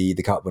create the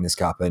Cup Winners'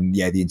 Cup, and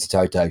the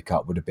Intertoto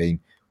Cup would have been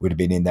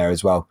in there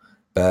as well.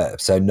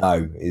 But so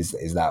no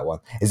is that one.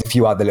 There's a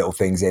few other little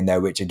things in there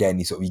which again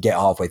you get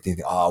halfway through,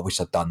 think, I wish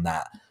I'd done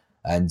that,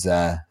 and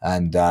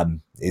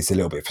it's a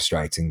little bit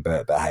frustrating.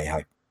 But hey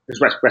ho.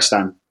 Because West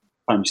Ham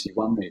famously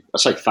won I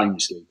say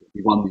famously, but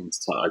we won the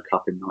Intertoto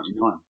Cup in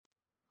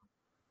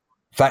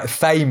 '99.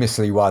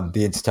 Famously won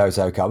the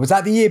Intertoto Cup. Was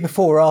that the year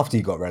before or after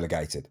you got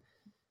relegated?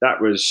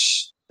 That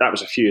was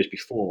a few years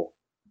before.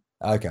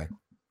 Okay.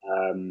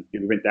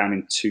 We went down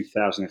in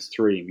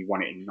 2003 and we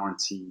won it in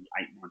 98,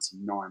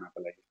 99, I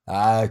believe.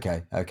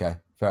 Okay.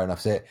 Fair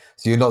enough. So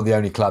you're not the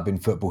only club in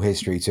football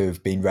history to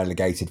have been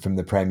relegated from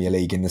the Premier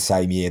League in the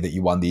same year that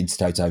you won the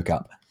Intertoto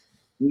Cup?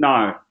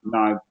 No,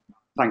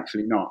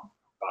 thankfully not.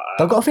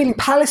 But I've got a feeling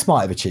Palace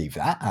might have achieved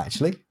that,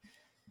 actually.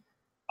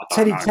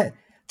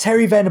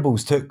 Terry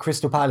Venables took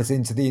Crystal Palace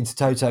into the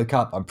Intertoto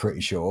Cup, I'm pretty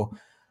sure.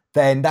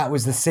 Then that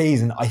was the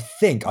season, I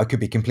think, I could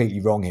be completely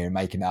wrong here and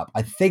making it up,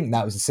 I think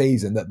that was the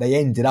season that they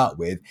ended up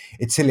with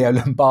Attilio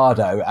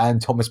Lombardo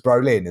and Thomas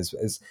Brolin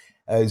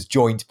as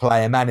joint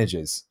player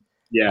managers.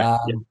 Yeah.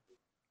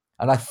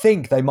 And I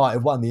think they might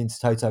have won the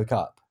Intertoto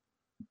Cup.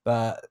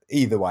 But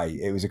either way,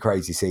 it was a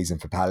crazy season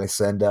for Palace.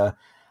 And the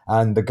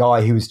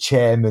guy who was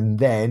chairman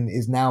then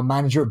is now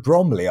manager at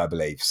Bromley, I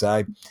believe.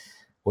 So,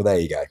 well, there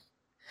you go.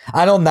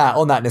 And on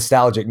that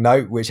nostalgic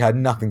note, which had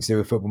nothing to do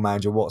with Football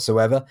Manager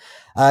whatsoever,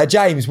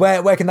 James,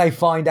 where can they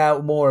find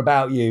out more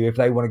about you if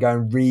they want to go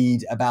and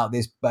read about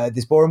this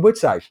Boreham Wood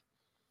save?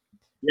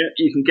 Yeah,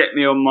 you can get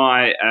me on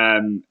my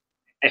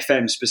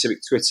FM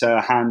specific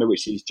Twitter handle,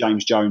 which is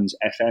James Jones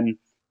FM,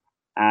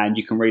 and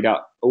you can read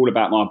up all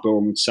about my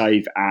Boreham Wood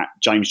save at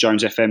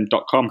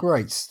jamesjonesfm.com.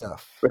 Great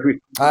stuff.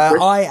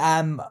 I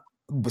am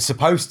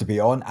supposed to be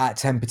on at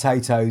 10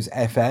 Potatoes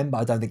FM, but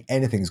I don't think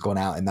anything's gone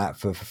out in that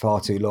for far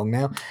too long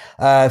now.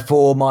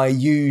 For my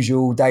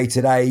usual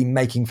day-to-day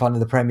making fun of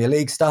the Premier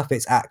League stuff,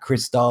 it's at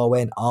Chris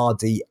Darwin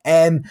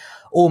RDM.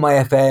 All my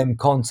FM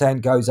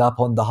content goes up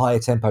on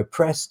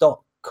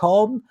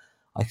thehighertempopress.com.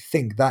 I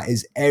think that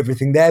is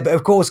everything there. But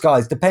of course,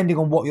 guys, depending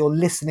on what you're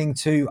listening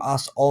to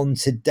us on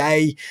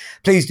today,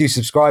 please do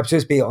subscribe to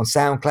us, be it on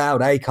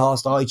SoundCloud,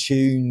 Acast,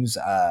 iTunes,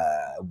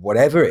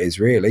 whatever it is,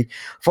 really.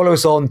 Follow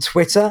us on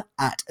Twitter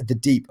at The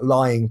Deep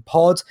Lying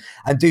Pod,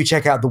 and do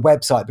check out the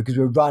website because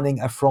we're running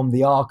a From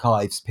the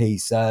Archives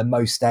piece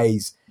most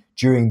days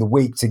during the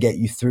week to get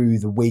you through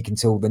the week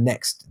until the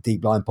next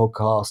Deep Lying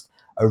podcast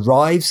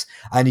arrives,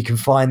 and you can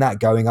find that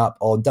going up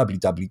on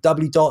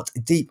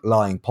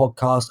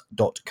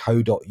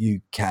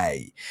www.deeplyingpodcast.co.uk.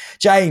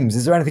 James,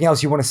 is there anything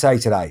else you want to say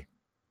today?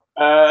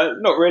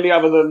 Not really,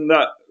 other than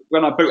that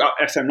when I boot up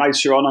FM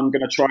later on, I'm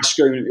going to try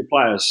screaming at your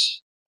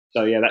players.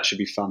 So yeah, that should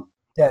be fun.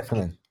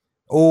 Definitely.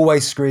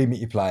 Always scream at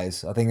your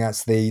players. I think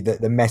that's the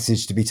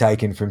message to be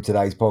taken from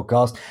today's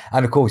podcast.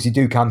 And of course, you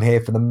do come here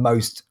for the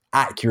most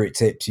accurate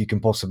tips you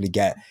can possibly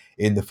get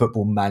in the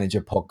Football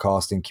Manager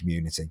podcasting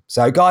community.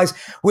 So guys,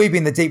 we've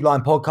been the Deep Line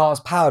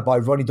Podcast powered by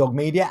Ronnie Dog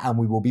Media, and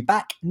we will be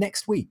back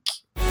next week.